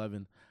 10 or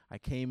 11. I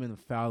came in and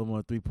fouled him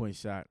on a 3-point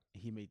shot.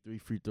 He made 3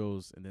 free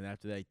throws, and then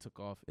after that he took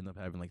off, ended up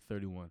having like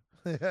 31.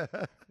 You're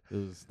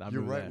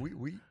right.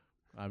 That.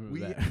 I remember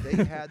that.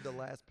 They had the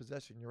last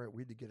possession. You're right.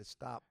 We had to get a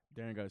stop.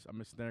 Darren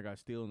got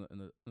steal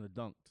in the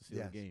dunk to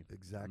seal the game.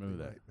 Exactly. I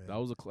remember right, that. Man. That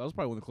was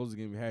probably one of the closest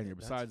games we had here,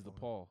 besides fun.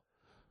 DePaul.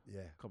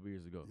 Yeah. A couple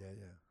years ago.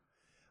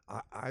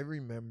 Yeah. I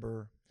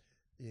remember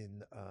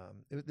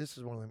this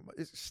is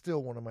it's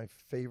still one of my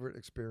favorite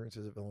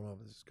experiences at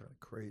Villanova. This is kind of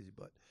crazy,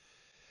 but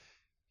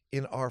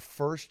in our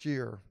first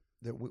year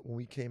when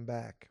we came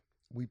back,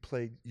 we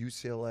played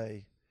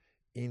UCLA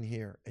in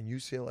here, and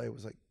UCLA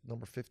was like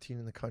number 15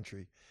 in the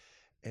country,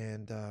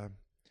 and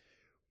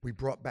we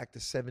brought back the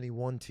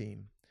 71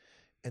 team,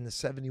 and the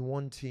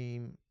 71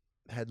 team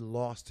had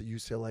lost to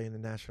UCLA in the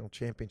national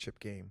championship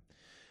game.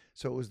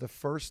 So it was the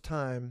first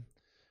time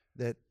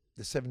that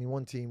the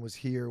 71 team was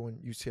here when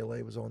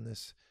UCLA was on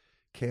this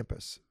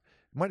campus.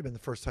 It might have been the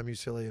first time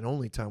UCLA and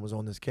only time was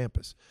on this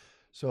campus.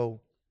 So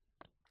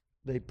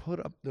they put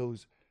up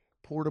those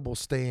portable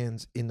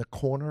stands in the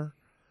corner.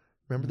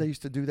 Remember they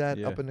used to do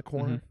that up in the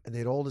corner? And they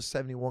had all the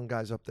 71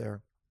 guys up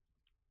there.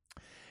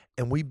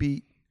 And we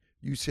beat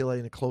UCLA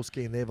in a close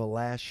game. They have a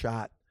last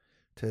shot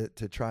to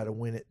try to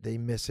win it. They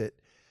miss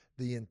it.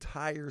 The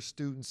entire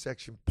student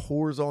section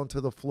pours onto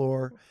the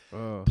floor.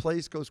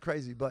 Place goes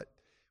crazy. But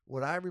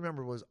what I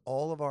remember was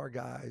all of our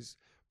guys,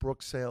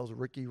 Brooke Sales,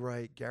 Ricky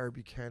Wright, Gary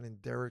Buchanan,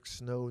 Derek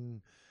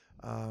Snowden,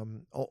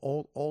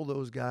 all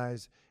those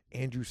guys,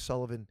 Andrew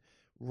Sullivan,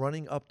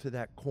 running up to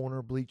that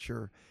corner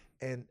bleacher,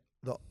 and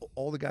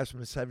all the guys from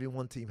the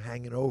 71 team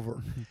hanging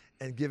over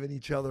and giving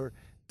each other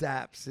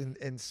daps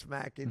and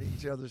smacking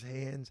each other's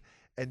hands.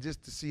 And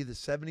just to see the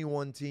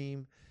 71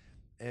 team,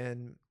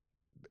 and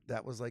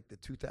that was like the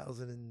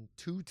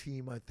 2002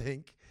 team, I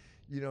think,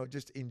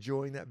 just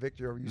enjoying that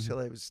victory over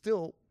UCLA. It was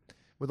still,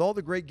 with all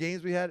the great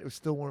games we had, it was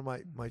still one of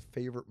my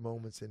favorite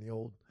moments in the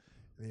old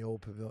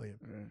pavilion.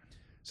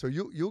 So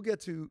you'll get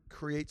to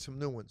create some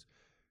new ones.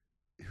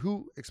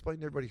 Explain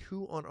to everybody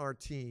who on our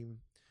team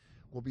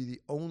will be the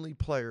only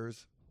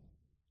players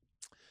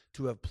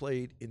to have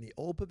played in the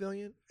old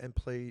pavilion and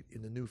played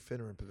in the new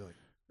Finneran Pavilion.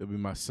 It'll be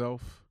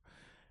myself,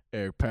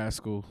 Eric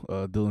Pascal,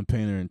 Dylan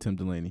Painter, and Tim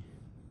Delaney.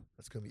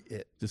 That's going to be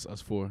it. Just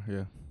us four,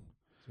 yeah.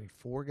 So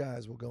 4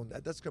 guys will go.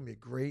 That's going to be a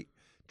great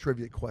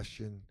trivia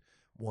question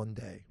one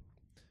day.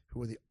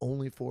 Who are the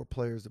only 4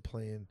 players to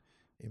play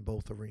in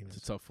both arenas?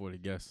 It's a tough 4 to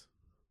guess.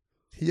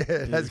 Yeah,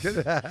 that's good.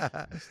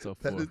 It's tough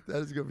 4.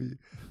 That is going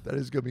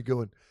to be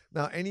good.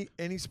 Now,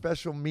 any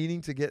special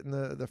meaning to getting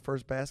the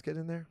first basket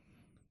in there?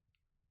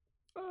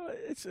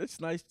 It's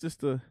nice just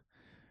to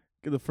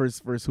get the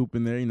first hoop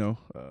in there. It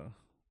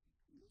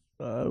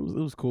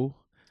was cool.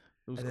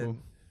 It was and cool.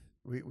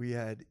 Then we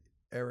had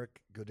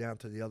Eric go down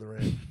to the other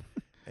end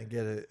and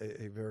get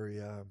a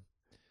very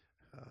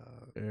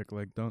Eric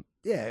like dunk.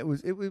 Yeah, it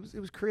was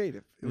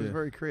creative. It was Yeah.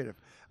 very creative.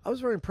 I was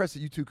very impressed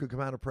that you two could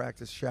come out of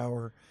practice,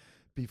 shower,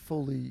 be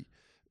fully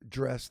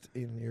dressed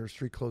in your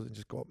street clothes, and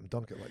just go up and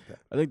dunk it like that.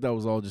 I think that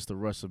was all just the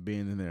rush of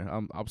being in there.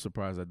 I'm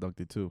surprised I dunked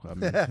it too. I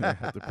mean,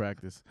 after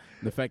practice,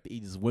 the fact that he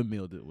just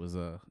windmilled it was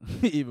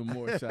even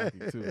more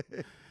shocking too.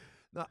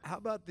 Now, how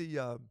about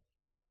the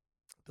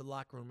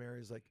locker room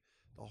areas, like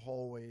the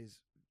hallways?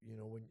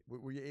 When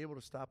were you able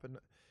to stop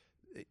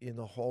in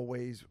the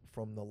hallways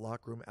from the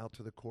locker room out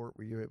to the court?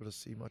 Were you able to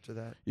see much of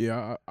that?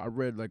 Yeah, I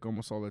read like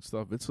almost all that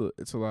stuff. It's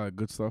a lot of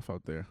good stuff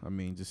out there. I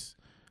mean, just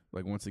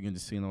like once again,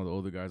 just seeing all the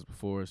older guys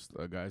before us,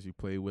 guys you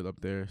played with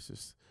up there. It's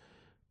just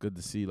good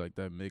to see like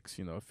that mix.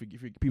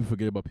 People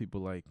forget about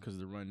people like, because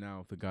the run now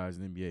with the guys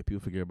in the NBA,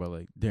 people forget about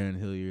like Darren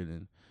Hilliard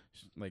and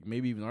like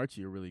maybe even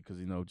Archie, really, because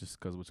just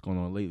because what's going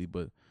on lately.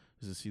 But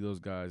just to see those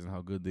guys and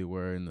how good they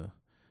were and the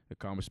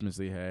accomplishments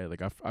they had,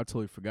 like I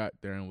totally forgot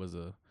Darren was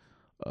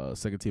a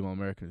second team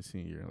All-American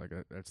senior year. Like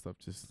that stuff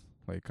just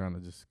like kind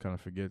of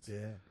forgets.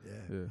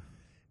 Yeah.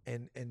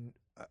 And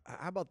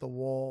how about the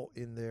wall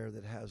in there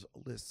that has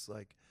lists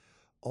like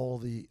all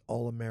the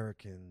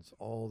All-Americans,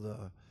 all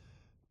the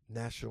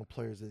National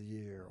Players of the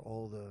Year,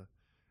 all the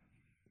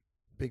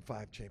Big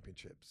 5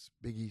 championships,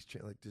 Big East,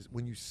 like this.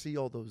 When you see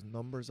all those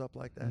numbers up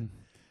like that,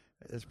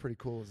 that's pretty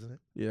cool, isn't it?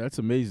 Yeah, that's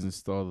amazing.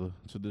 It's all the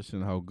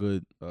tradition, how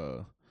good,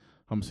 how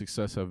much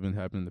success have been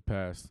happening in the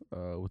past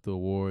with the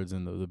awards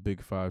and the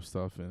Big 5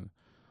 stuff and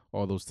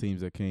all those teams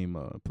that came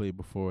played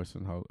before us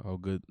and how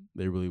good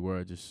they really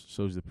were. It just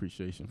shows the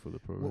appreciation for the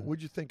program. What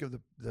would you think of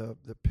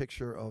the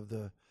picture of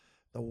the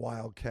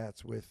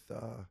Wildcats with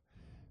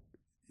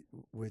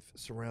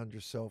surround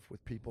yourself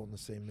with people in the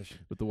same mission?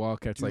 With the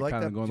Wildcats Do you like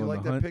kind that? of going Do you on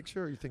like the that hunt.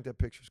 picture, or you think that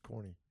picture's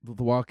corny?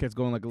 The Wildcats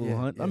going like a little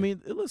hunt. Yeah. I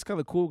mean, it looks kind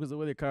of cool because the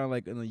way they're kind of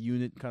like in a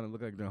unit, kind of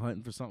look like they're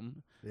hunting for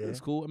something. Yeah. It's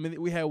cool. I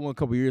mean, we had one a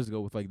couple years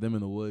ago with like them in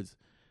the woods.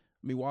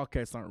 I mean,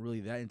 Wildcats aren't really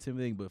that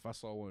intimidating, but if I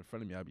saw one in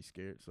front of me, I'd be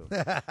scared. So,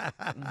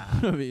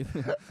 I mean,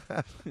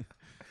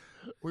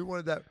 we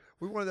wanted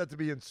that to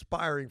be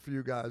inspiring for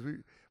you guys. We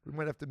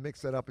might have to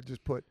mix that up and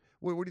just put.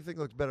 What do you think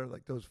looks better,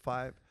 like those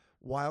 5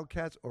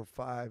 Wildcats or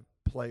 5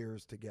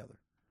 players together?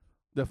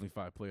 definitely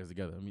 5 players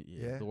together. I mean,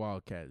 Yeah. the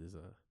Wildcat is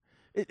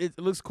it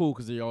looks cool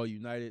because they're all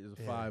united as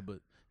a Yeah. 5, but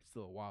it's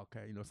still a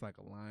Wildcat. It's like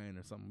a lion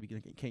or something. We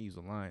can't use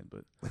a lion,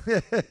 but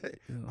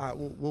All right,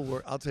 we'll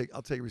work. I'll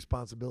take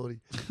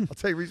responsibility. I'll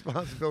take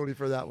responsibility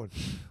for that one.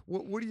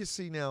 What do you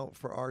see now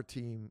for our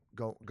team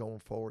going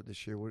forward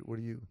this year? What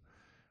do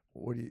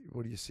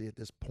you see at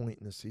this point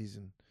in the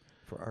season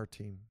for our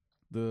team?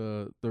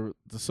 there's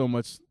so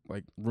much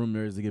like room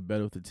there is to get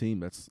better with the team.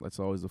 That's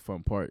always the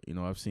fun part.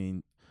 I've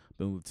been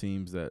with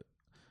teams that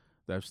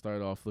have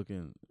started off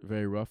looking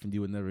very rough, and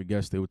you would never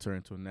guess they would turn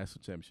into a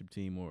national championship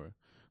team, or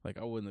like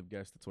I wouldn't have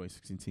guessed the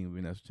 2016 team would be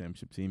a national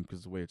championship team because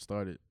of the way it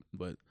started.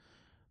 But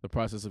the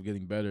process of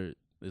getting better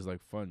is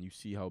like fun. You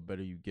see how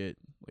better you get.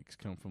 Like it's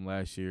come from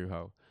last year,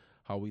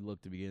 how we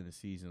looked to begin the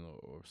season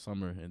or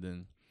summer, and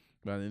then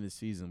by the end of the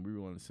season we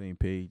were on the same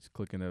page,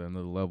 clicking at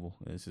another level.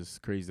 And it's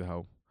just crazy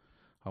how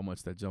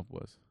much that jump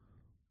was.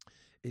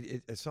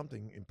 It's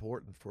something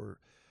important for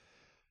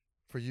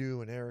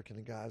you and Eric and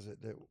the guys that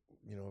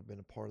have been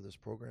a part of this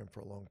program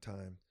for a long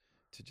time,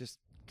 to just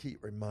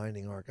keep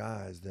reminding our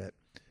guys that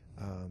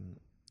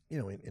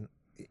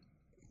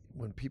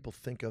when people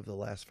think of the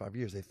last 5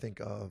 years, they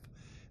think of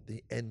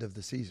the end of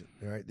the season,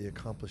 right? The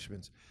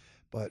accomplishments,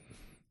 but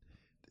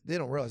they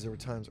don't realize there were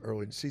times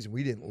early in the season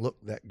we didn't look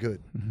that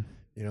good, and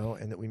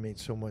that we made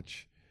so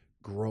much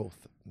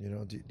growth.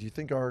 Do you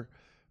think our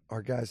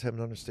guys have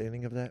an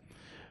understanding of that?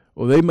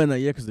 Well, they might not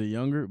yet because they're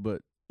younger,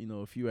 but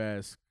if you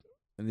ask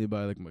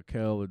anybody like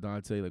Mikel or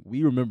Dante, like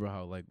we remember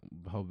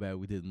how bad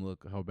we didn't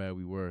look, how bad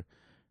we were,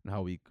 and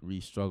how we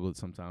struggled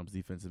sometimes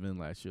defensive end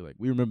last year. Like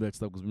we remember that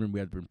stuff because we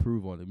had to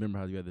improve on it. Remember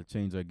how you had to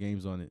change our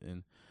games on it,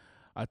 and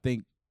I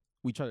think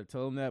we try to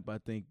tell them that, but I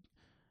think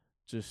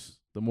just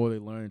the more they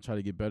learn and try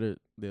to get better,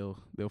 they'll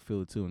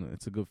feel it too, and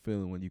it's a good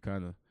feeling when you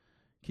kind of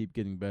keep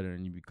getting better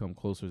and you become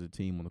closer as a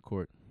team on the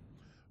court.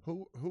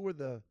 Who are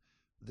the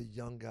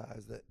young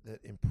guys that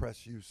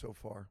impress you so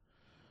far?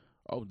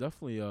 Oh,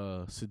 definitely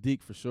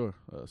Sadiq for sure.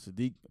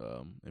 Sadiq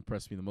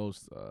impressed me the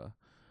most.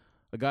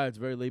 A guy that's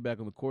very laid back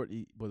on the court,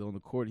 but on the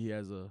court he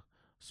has a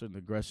certain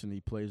aggression. He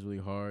plays really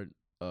hard.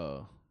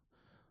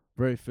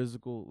 Very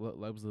physical.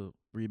 Loves to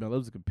rebound.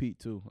 Loves to compete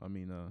too. I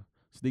mean,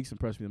 Sadiq's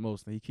impressed me the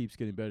most, and he keeps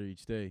getting better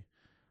each day.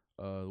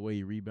 The way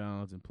he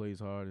rebounds and plays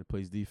hard and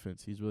plays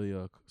defense, he's really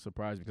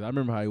surprised me. Because I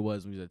remember how he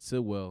was when he was at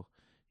Sidwell.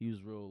 He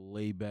was real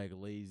laid back,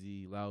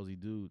 lazy, lousy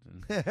dude.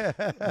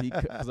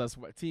 Because that's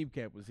my team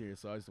camp was here,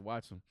 so I used to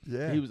watch him.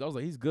 Yeah. I was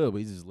like, he's good, but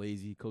he's just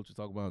lazy. Coach would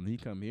talk about him. And he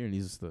come here and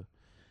he's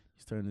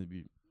turning to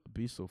be a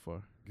beast so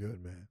far. Good,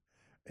 man.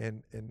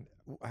 And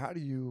how do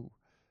you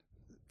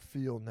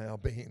feel now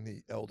being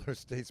the elder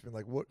statesman?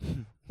 Like what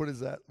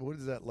is that? What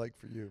is that like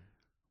for you?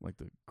 Like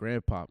the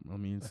grandpop. I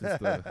mean, since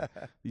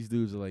these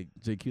dudes are like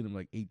Jay Cunem,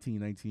 like 18,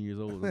 19 years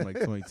old. I'm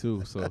like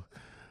 22, so.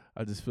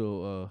 I just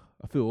feel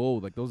I feel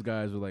old. Like those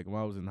guys were like when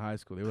I was in high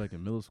school, they were like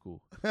in middle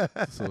school.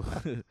 So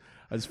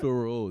I just feel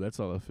real old. That's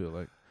all I feel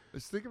like.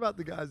 Just think about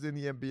the guys in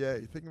the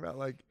NBA. Think about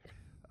like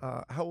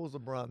how old is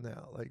LeBron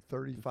now? Like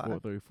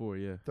 35? 34,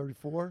 yeah.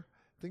 34?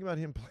 Think about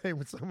him playing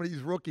with some of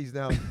these rookies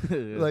now.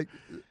 Yeah.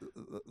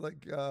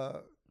 Like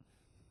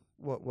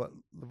what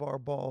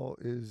LeVar Ball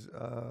is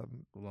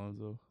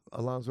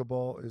Alonzo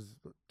Ball is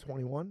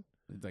 21?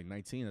 He's like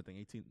 19, I think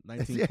 18,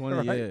 19, yeah,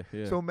 20. Right?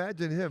 Yeah. So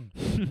imagine him,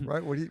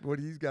 right? What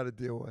he's got to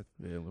deal with.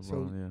 Yeah, LeBron.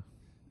 So yeah.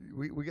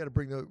 We got to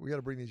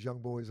bring these young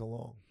boys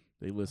along.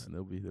 They listen.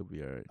 They'll be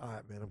all right. All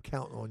right, man. I'm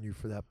counting on you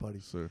for that, buddy.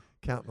 Sir.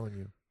 Counting on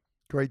you.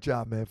 Great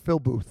job, man. Phil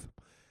Booth.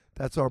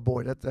 That's our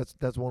boy.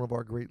 That's one of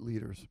our great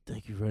leaders.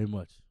 Thank you very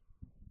much.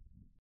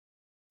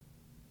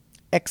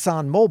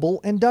 ExxonMobil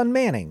and Dunn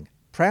Manning,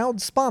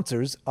 proud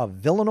sponsors of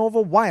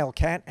Villanova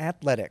Wildcat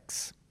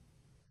Athletics.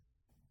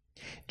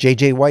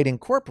 J.J. White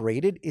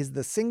Incorporated is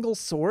the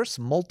single-source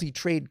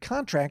multi-trade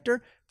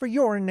contractor for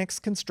your next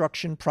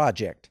construction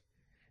project.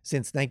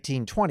 Since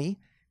 1920,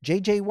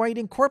 J.J. White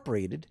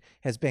Incorporated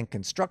has been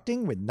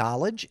constructing with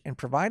knowledge and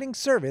providing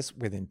service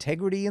with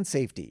integrity and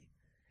safety.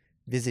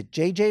 Visit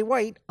J.J.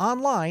 White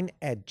online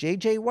at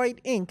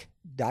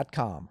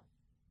jjwhiteinc.com.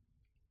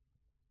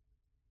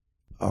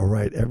 All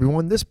right,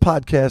 everyone. This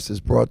podcast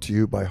is brought to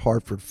you by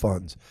Hartford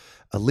Funds,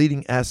 a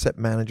leading asset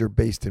manager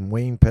based in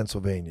Wayne,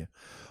 Pennsylvania.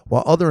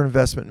 While other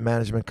investment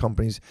management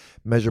companies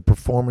measure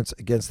performance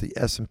against the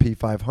S&P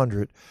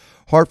 500,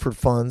 Hartford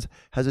Funds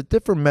has a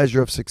different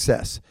measure of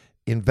success,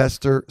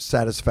 investor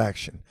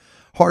satisfaction.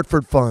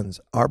 Hartford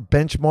Funds, our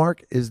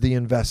benchmark is the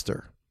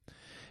investor.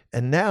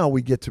 And now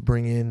we get to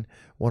bring in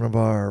one of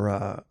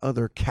our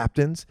other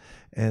captains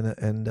and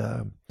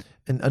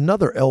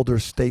another elder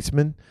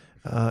statesman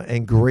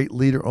and great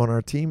leader on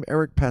our team,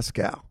 Eric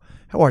Pascal.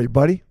 How are you,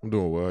 buddy? I'm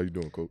doing well. How you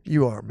doing, Coach?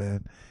 You are,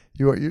 man.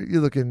 You're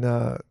looking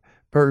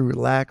very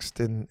relaxed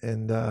and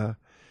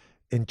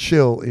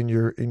chill in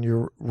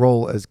your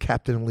role as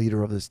captain and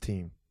leader of this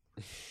team.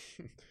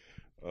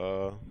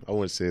 I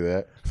wouldn't say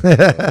that.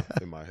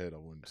 In my head, I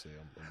wouldn't say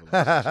I'm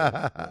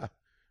relaxed.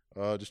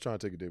 Just trying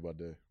to take it day by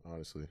day,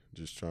 honestly.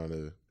 Just trying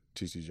to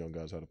teach these young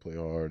guys how to play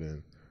hard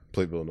and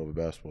play Villanova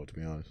basketball, to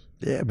be honest.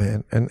 Yeah,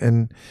 man.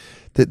 And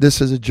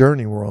this is a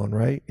journey we're on,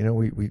 right? You know,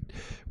 we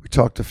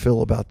talked to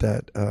Phil about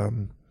that.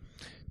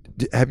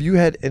 Have you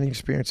had any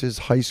experiences,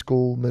 high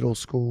school, middle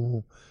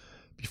school,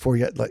 before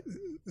you got to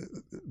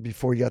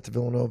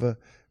Villanova,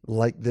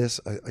 like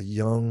this, a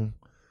young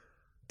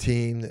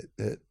team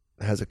that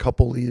has a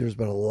couple leaders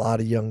but a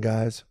lot of young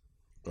guys?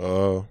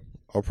 I'll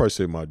probably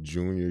say my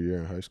junior year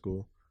in high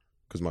school,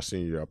 because my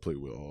senior year I played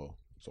with all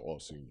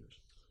seniors.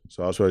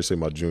 So I was probably say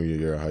my junior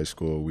year in high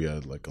school, we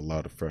had like a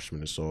lot of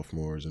freshmen and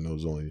sophomores, and there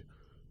was only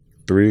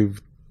three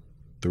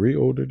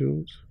older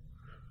dudes.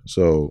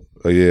 So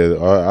yeah,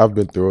 I've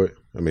been through it.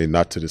 I mean,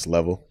 not to this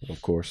level,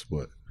 of course,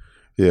 but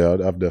yeah,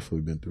 I've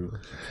definitely been through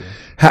it. So.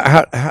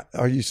 How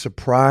are you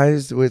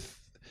surprised with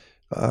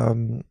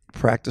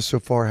practice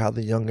so far? How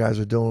the young guys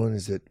are doing?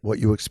 Is it what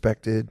you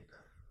expected?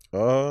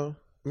 I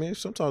mean,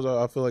 sometimes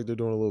I feel like they're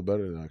doing a little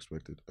better than I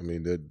expected. I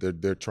mean,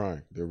 they're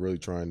trying. They're really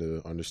trying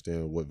to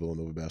understand what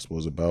Villanova basketball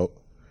is about,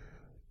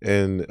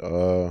 and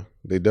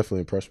they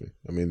definitely impressed me.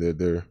 I mean,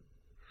 they're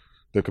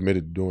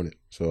committed to doing it,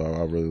 so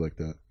I really like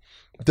that.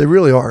 They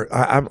really are.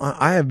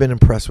 I have been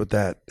impressed with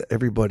that.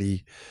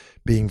 Everybody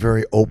being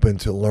very open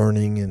to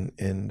learning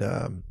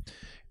and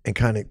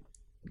kind of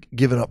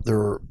giving up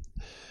their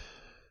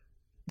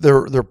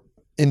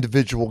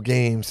individual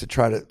games to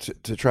try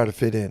to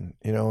fit in,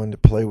 you know, and to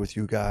play with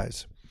you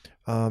guys.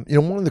 You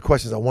know, one of the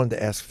questions I wanted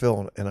to ask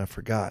Phil and I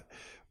forgot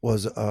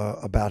was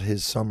about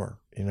his summer.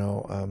 You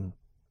know,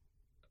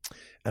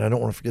 and I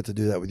don't want to forget to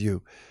do that with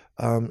you.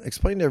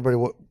 Explain to everybody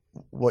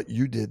what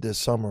you did this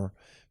summer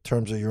in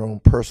terms of your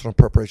own personal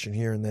preparation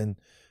here, and then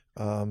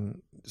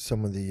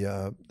some of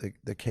the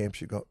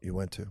camps you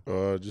went to.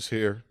 Just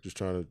here, just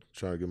trying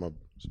to get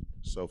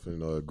myself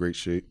in great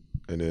shape,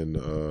 and then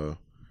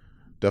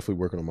definitely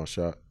working on my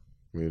shot.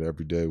 I mean,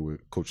 every day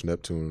with Coach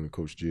Neptune and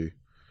Coach G,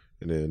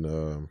 and then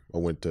I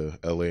went to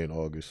LA in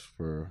August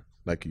for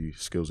Nike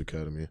Skills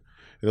Academy.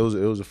 And it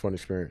was a fun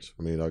experience.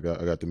 I mean, I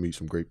got to meet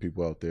some great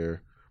people out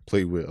there.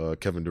 Played with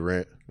Kevin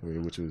Durant. I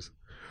mean, which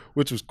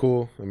was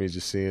cool. I mean,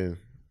 just seeing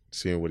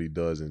what he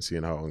does and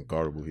seeing how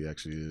unguardable he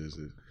actually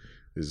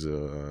is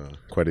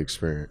quite an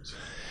experience.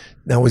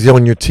 Now, was he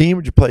on your team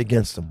or did you play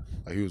against him?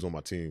 He was on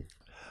my team.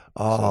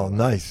 Oh,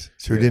 nice.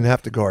 So you didn't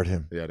have to guard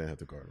him. Yeah, I didn't have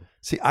to guard him.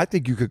 See, I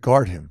think you could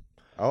guard him.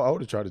 I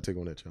would have tried to take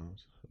on that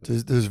challenge.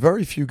 There's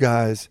very few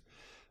guys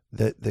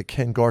that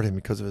can guard him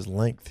because of his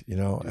length, you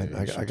know. Yeah, and he I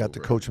got shoots to over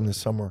coach him this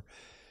summer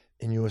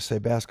in USA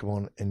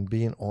basketball, and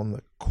being on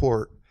the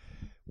court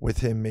with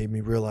him made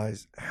me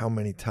realize how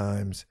many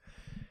times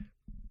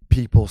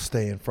people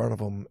stay in front of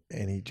him,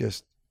 and he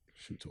just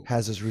Shoots over.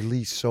 has his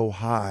release so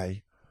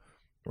high,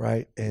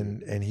 right?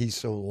 And he's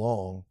so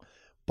long.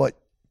 But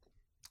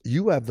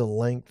you have the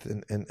length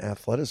and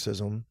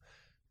athleticism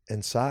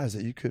and size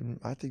that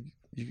I think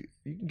you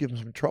can give him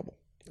some trouble.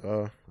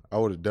 I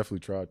would have definitely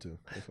tried to.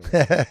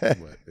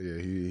 But yeah,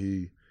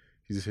 he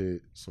just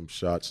hit some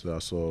shots that I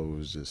saw. It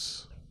was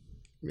just,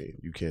 I mean,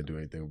 you can't do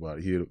anything about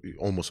it. He had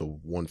almost a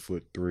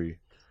 1-foot-3,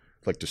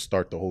 like to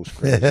start the whole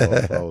scrimmage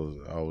off.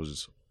 I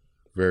was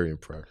very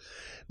impressed.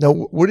 Now,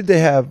 what did they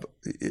have?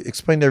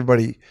 Explain to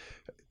everybody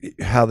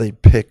how they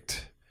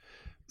picked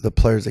the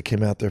players that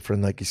came out there for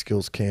Nike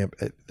Skills Camp,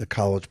 the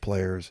college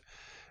players,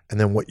 and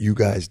then what you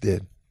guys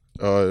did.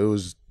 It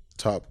was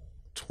top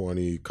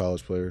 20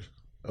 college players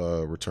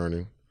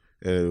returning,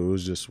 and it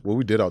was just what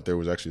we did out there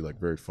was actually like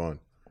very fun.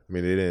 I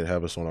mean, they didn't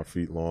have us on our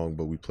feet long,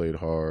 but we played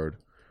hard.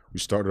 We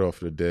started off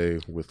the day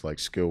with like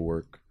skill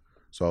work,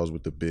 so I was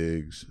with the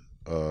bigs,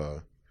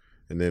 and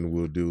then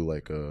we'll do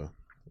like a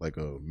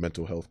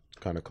mental health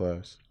kind of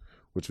class,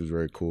 which was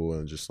very cool,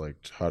 and just like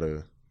how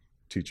to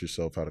teach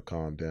yourself how to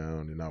calm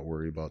down and not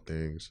worry about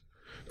things,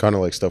 kind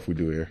of like stuff we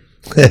do here.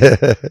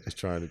 Just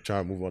trying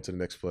to move on to the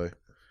next play,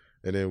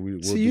 and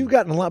then You've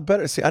gotten a lot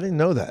better. See, I didn't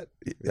know that.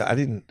 I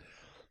didn't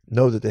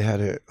know that they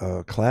had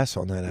a class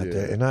on that out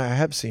there, and I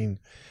have seen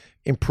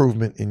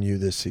improvement in you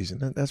this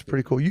season. That's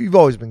pretty cool. You've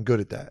always been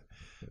good at that,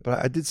 but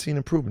I did see an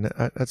improvement.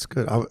 That's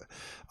good.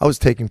 I was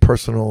taking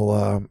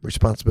personal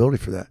responsibility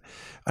for that.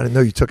 I didn't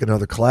know you took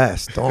another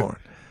class. Darn.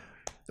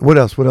 What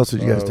else? What else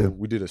did you guys do?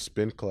 We did a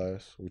spin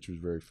class, which was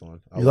very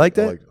fun. You like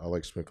that? I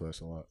like spin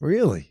class a lot.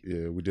 Really?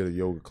 Yeah, we did a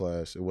yoga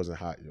class. It wasn't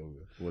hot yoga.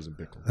 It wasn't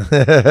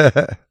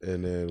Bikram.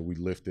 And then we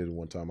lifted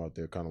one time out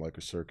there, kind of like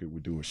a circuit we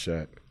do with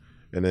Shaq.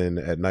 And then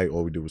at night,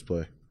 all we did was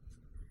play.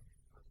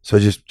 So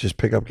just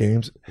pick up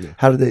games. Yeah.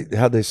 How did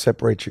they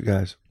separate you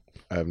guys?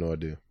 I have no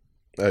idea.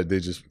 They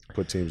just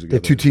put teams They together.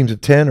 have 2 teams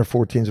of 10 or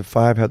 4 teams of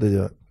 5. How'd they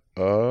do it?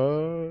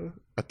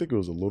 I think it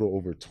was a little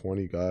over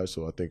 20 guys,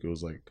 so I think it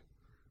was like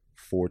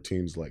 4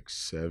 teams, like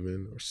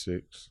 7 or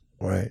 6.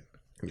 Right.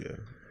 Yeah.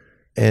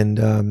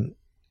 And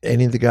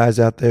any of the guys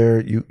out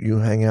there you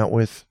hang out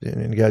with,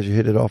 any guys you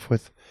hit it off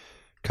with,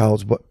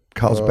 college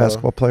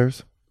basketball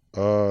players? I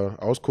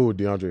was cool with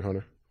DeAndre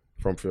Hunter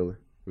from Philly,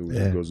 who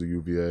goes to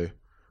UVA.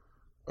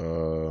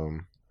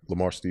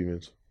 Lamar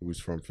Stevens, who's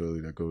from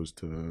Philly, that goes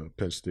to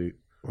Penn State.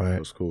 Right. I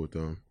was cool with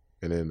them.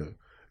 And then the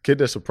kid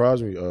that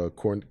surprised me,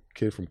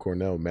 kid from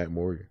Cornell, Matt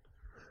Morgan.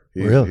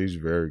 Really? He's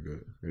very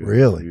good. Yeah,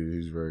 Really?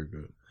 He's very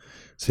good.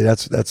 See,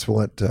 that's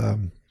what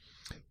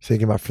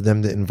thinking about for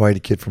them to invite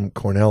a kid from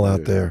Cornell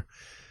out there.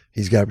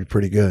 He's got to be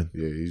pretty good.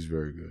 Yeah, he's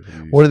very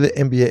good. What are the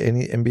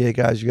any NBA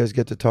guys you guys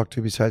get to talk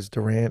to besides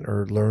Durant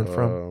or learn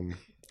from?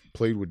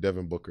 Played with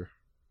Devin Booker.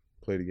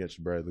 Played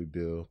against Bradley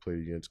Beal. Played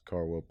against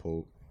Caldwell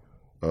Pope.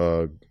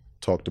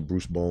 Talked to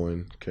Bruce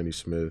Bowen, Kenny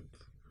Smith,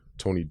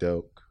 Tony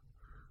Delk.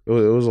 It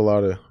was a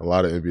lot of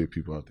NBA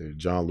people out there.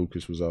 John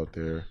Lucas was out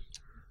there.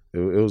 It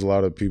was a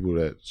lot of people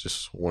that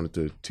just wanted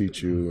to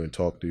teach you and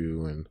talk to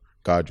you and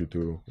guide you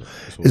through.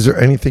 Is there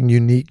anything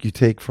unique you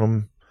take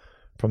from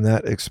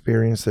that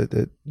experience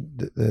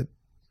that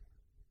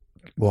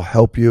will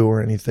help you,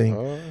 or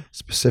anything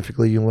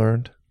specifically you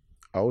learned?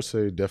 I would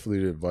say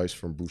definitely the advice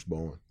from Bruce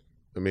Bowen.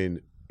 I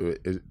mean,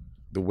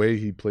 the way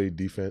he played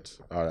defense,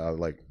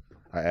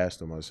 I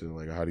asked him, I said,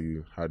 like, how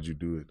did you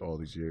do it all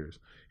these years?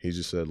 He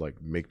just said, like,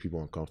 make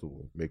people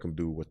uncomfortable, make them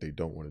do what they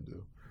don't want to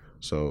do.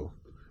 So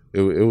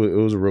it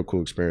was a real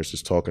cool experience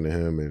just talking to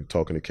him and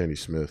talking to Kenny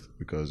Smith,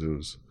 because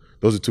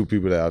those are 2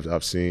 people that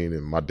I've seen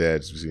and my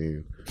dad's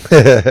seen.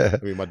 I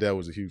mean, my dad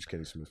was a huge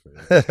Kenny Smith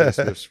fan. Kenny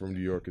Smith's from New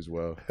York as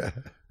well.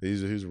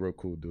 He's a real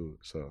cool dude.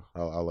 So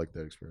I like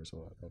that experience a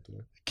lot out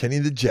there. Kenny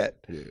the Jet.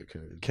 Yeah,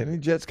 Kenny the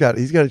Jet's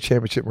he's got a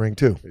championship ring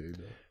too. Yeah, he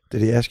does.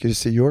 Did he ask you to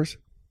see yours?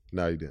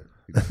 No, he didn't.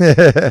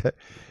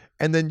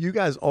 And then you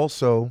guys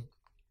also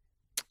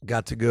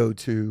got to go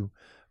to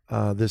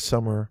this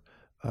summer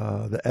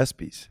the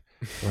ESPYs,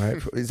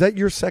 right? Is that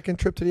your second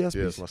trip to the ESPYs?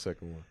 Yeah, it's my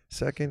second one.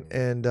 Second,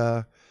 and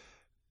I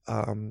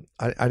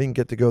didn't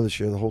get to go this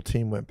year. The whole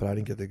team went, but I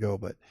didn't get to go.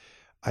 But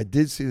I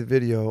did see the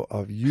video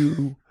of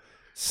you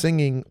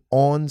singing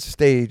on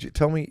stage.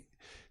 Tell me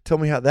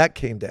how that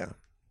came down.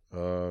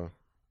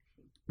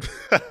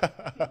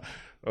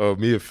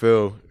 Me and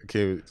Phil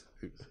came.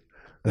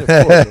 Of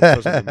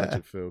course, we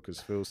mentioned Phil, because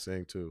Phil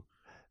sang too.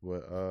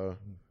 But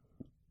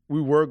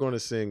we were going to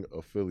sing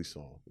a Philly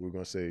song. We were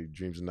going to say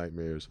Dreams and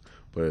Nightmares,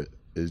 but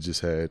it just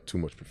had too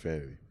much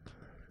profanity.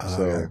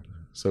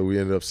 So we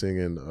ended up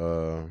singing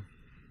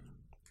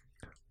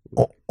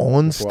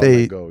on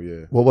stage. Go,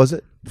 yeah. What was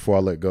it? Before I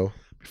Let Go.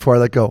 Before I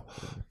Let Go.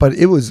 But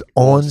it was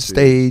on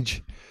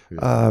stage.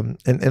 Yeah.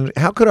 And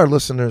how could our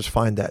listeners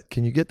find that?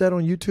 Can you get that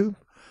on YouTube?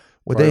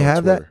 Would Probably they on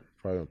have that? Twitter.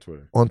 Probably on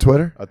Twitter. On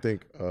Twitter? I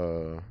think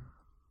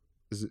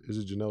is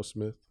it Janelle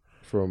Smith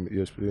from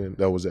ESPN?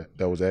 That was at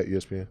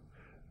ESPN.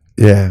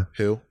 Yeah.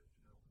 Hill.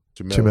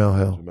 Jamel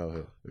Hill. Jamel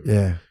Hill.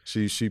 Yeah.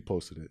 She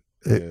posted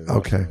it.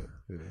 Okay.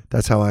 Yeah.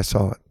 That's how I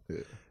saw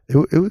it.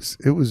 Yeah.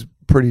 It was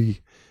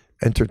pretty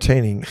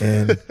entertaining,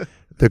 and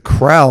the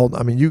crowd.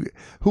 I mean,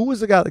 who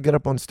was the guy that got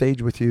up on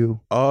stage with you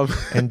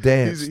and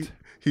danced?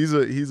 He's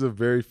a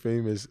very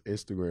famous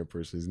Instagram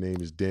person. His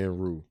name is Dan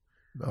Rue.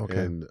 Okay.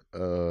 And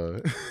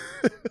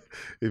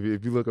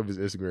if you look up his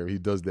Instagram, he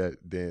does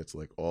that dance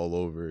like all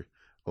over.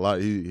 A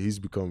lot. He's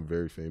become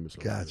very famous.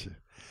 Gotcha.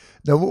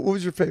 Now, what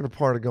was your favorite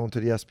part of going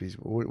to the ESPYs?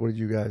 What did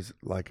you guys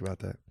like about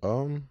that?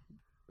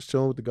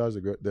 Chilling with the guys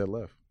that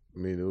left. I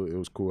mean, it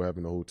was cool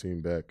having the whole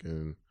team back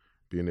and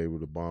being able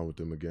to bond with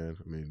them again.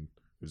 I mean,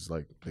 it's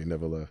like they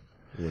never left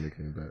when they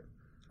came back.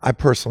 I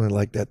personally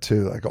like that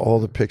too. Like all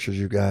the pictures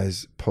you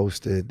guys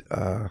posted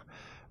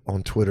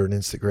on Twitter and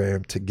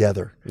Instagram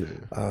together.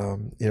 Yeah.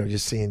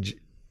 Just seeing,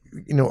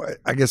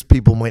 I guess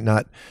people might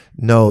not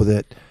know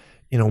that,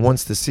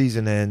 once the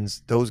season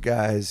ends, those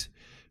guys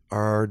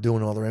are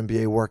doing all their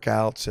NBA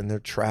workouts and they're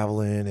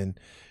traveling,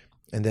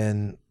 and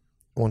then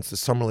once the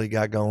summer league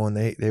got going,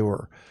 they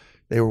were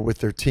with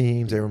their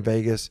teams. They were in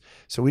Vegas,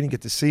 so we didn't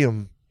get to see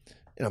them,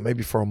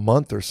 maybe for a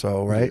month or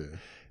so, right? Yeah.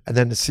 And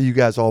then to see you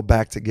guys all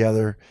back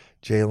together,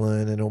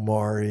 Jalen and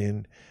Omari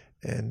and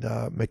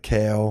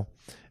Mikal,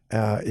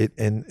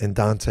 and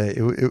Dante,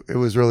 it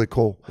was really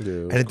cool. Yeah,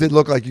 and it did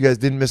look like you guys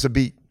didn't miss a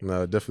beat.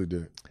 No, definitely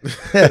didn't.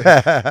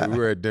 We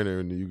were at dinner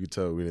and you could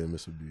tell we didn't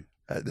miss a beat.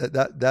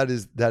 That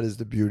is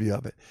the beauty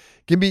of it.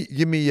 Give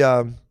me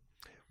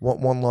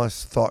one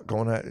last thought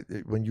going on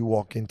when you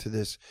walk into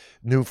this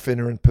new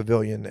Finneran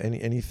Pavilion.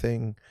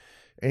 Anything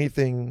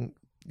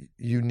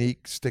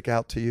unique stick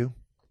out to you?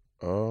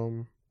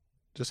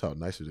 Just how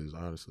nice it is,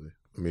 honestly.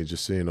 I mean,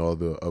 just seeing all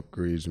the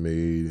upgrades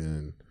made,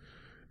 and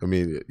I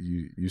mean,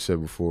 you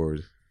said before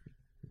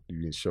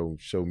you can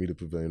show me the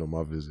pavilion on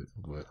my visit,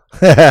 but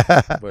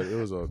it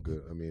was all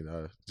good. I mean,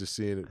 just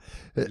seeing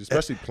it,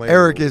 especially playing.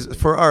 Eric is,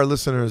 for our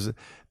listeners,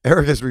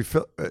 Eric is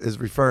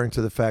referring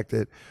to the fact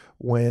that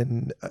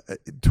when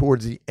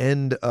towards the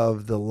end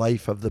of the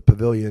life of the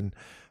pavilion,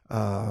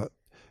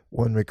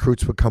 when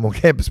recruits would come on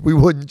campus, we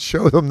wouldn't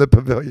show them the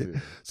pavilion.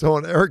 Yeah. So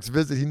on Eric's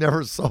visit, he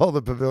never saw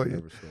the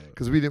pavilion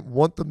because we didn't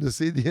want them to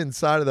see the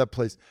inside of that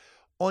place.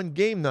 On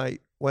game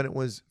night, when it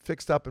was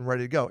fixed up and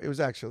ready to go, it was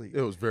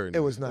very nice. It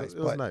was nice. It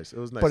was nice. It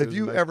was nice. But if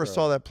you ever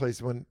saw that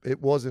place when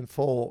it wasn't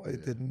full,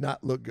 it did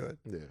not look good.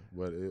 Yeah,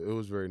 but it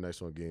was very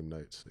nice on game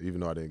nights, even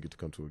though I didn't get to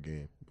come to a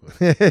game. But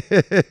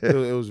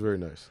it was very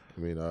nice.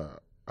 I mean,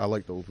 I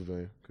like the old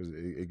pavilion because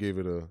it gave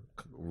it a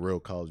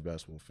real college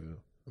basketball feel.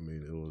 I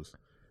mean, it was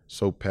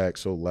so packed,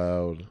 so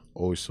loud,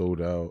 always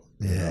sold out.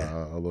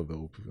 Yeah, I love the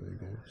old pavilion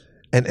games.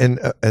 And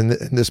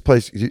in this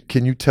place,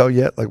 can you tell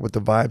yet like what the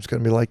vibe's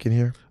going to be like in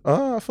here?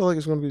 I feel like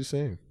it's going to be the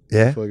same.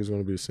 Yeah? I feel like it's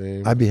going to be the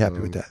same. I'd be happy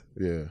with that.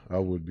 Yeah, I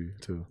would be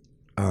too.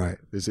 All right.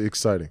 It's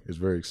exciting. It's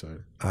very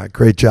exciting. All right,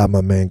 great job,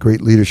 my man. Great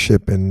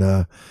leadership,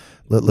 and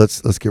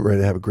let's get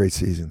ready to have a great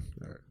season.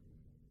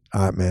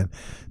 All right, man.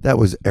 That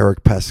was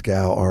Eric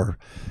Paschall, our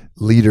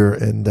leader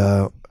and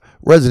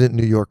resident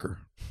New Yorker.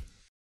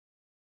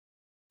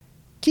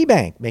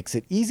 KeyBank makes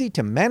it easy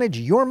to manage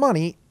your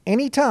money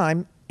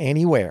anytime,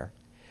 anywhere.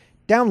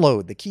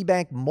 Download the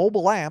KeyBank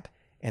mobile app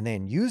and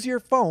then use your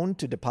phone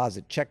to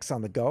deposit checks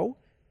on the go,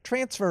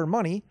 transfer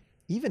money,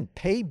 even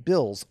pay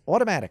bills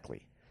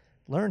automatically.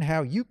 Learn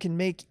how you can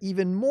make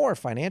even more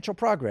financial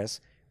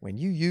progress when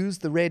you use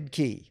the Red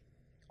Key.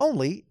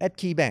 Only at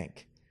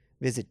KeyBank.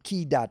 Visit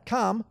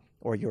key.com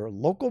or your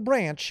local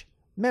branch,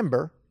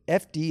 member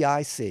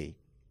FDIC.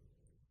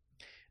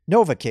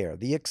 NovaCare,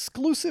 the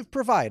exclusive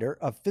provider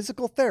of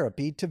physical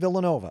therapy to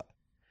Villanova.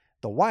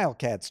 The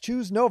Wildcats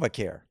choose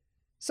NovaCare.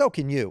 So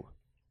can you.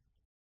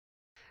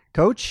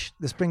 Coach,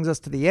 this brings us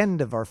to the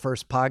end of our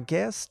first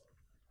podcast.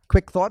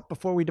 Quick thought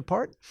before we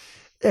depart?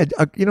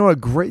 A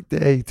great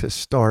day to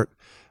start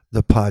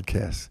the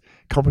podcast.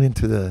 Coming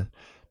into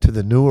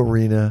the new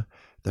arena,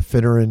 the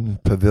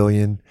Finneran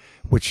Pavilion,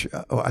 which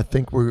I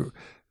think we're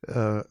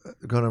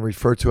going to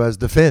refer to as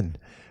the Fin,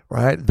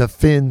 right? The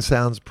Fin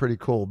sounds pretty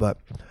cool, but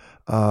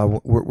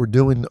we're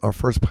doing our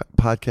first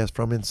podcast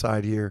from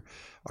inside here,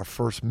 our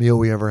first meal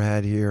we ever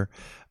had here.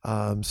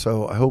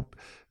 So I hope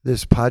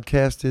this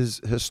podcast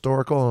is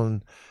historical,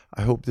 and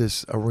I hope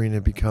this arena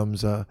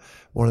becomes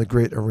one of the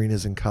great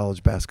arenas in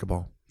college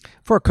basketball.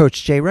 For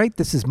Coach Jay Wright,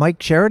 this is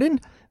Mike Sheridan.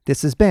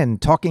 This has been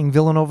Talking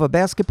Villanova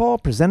Basketball,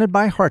 presented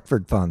by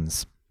Hartford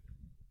Funds.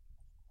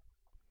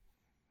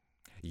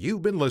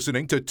 You've been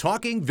listening to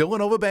Talking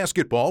Villanova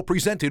Basketball,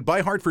 presented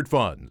by Hartford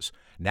Funds.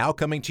 Now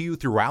coming to you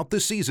throughout the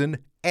season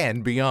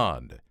and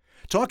beyond.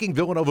 Talking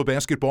Villanova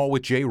Basketball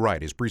with Jay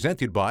Wright is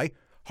presented by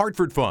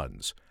Hartford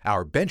Funds.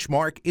 Our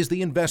benchmark is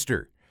the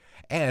investor.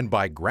 And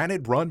by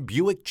Granite Run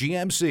Buick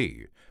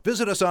GMC.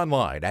 Visit us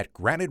online at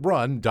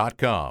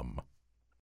graniterun.com.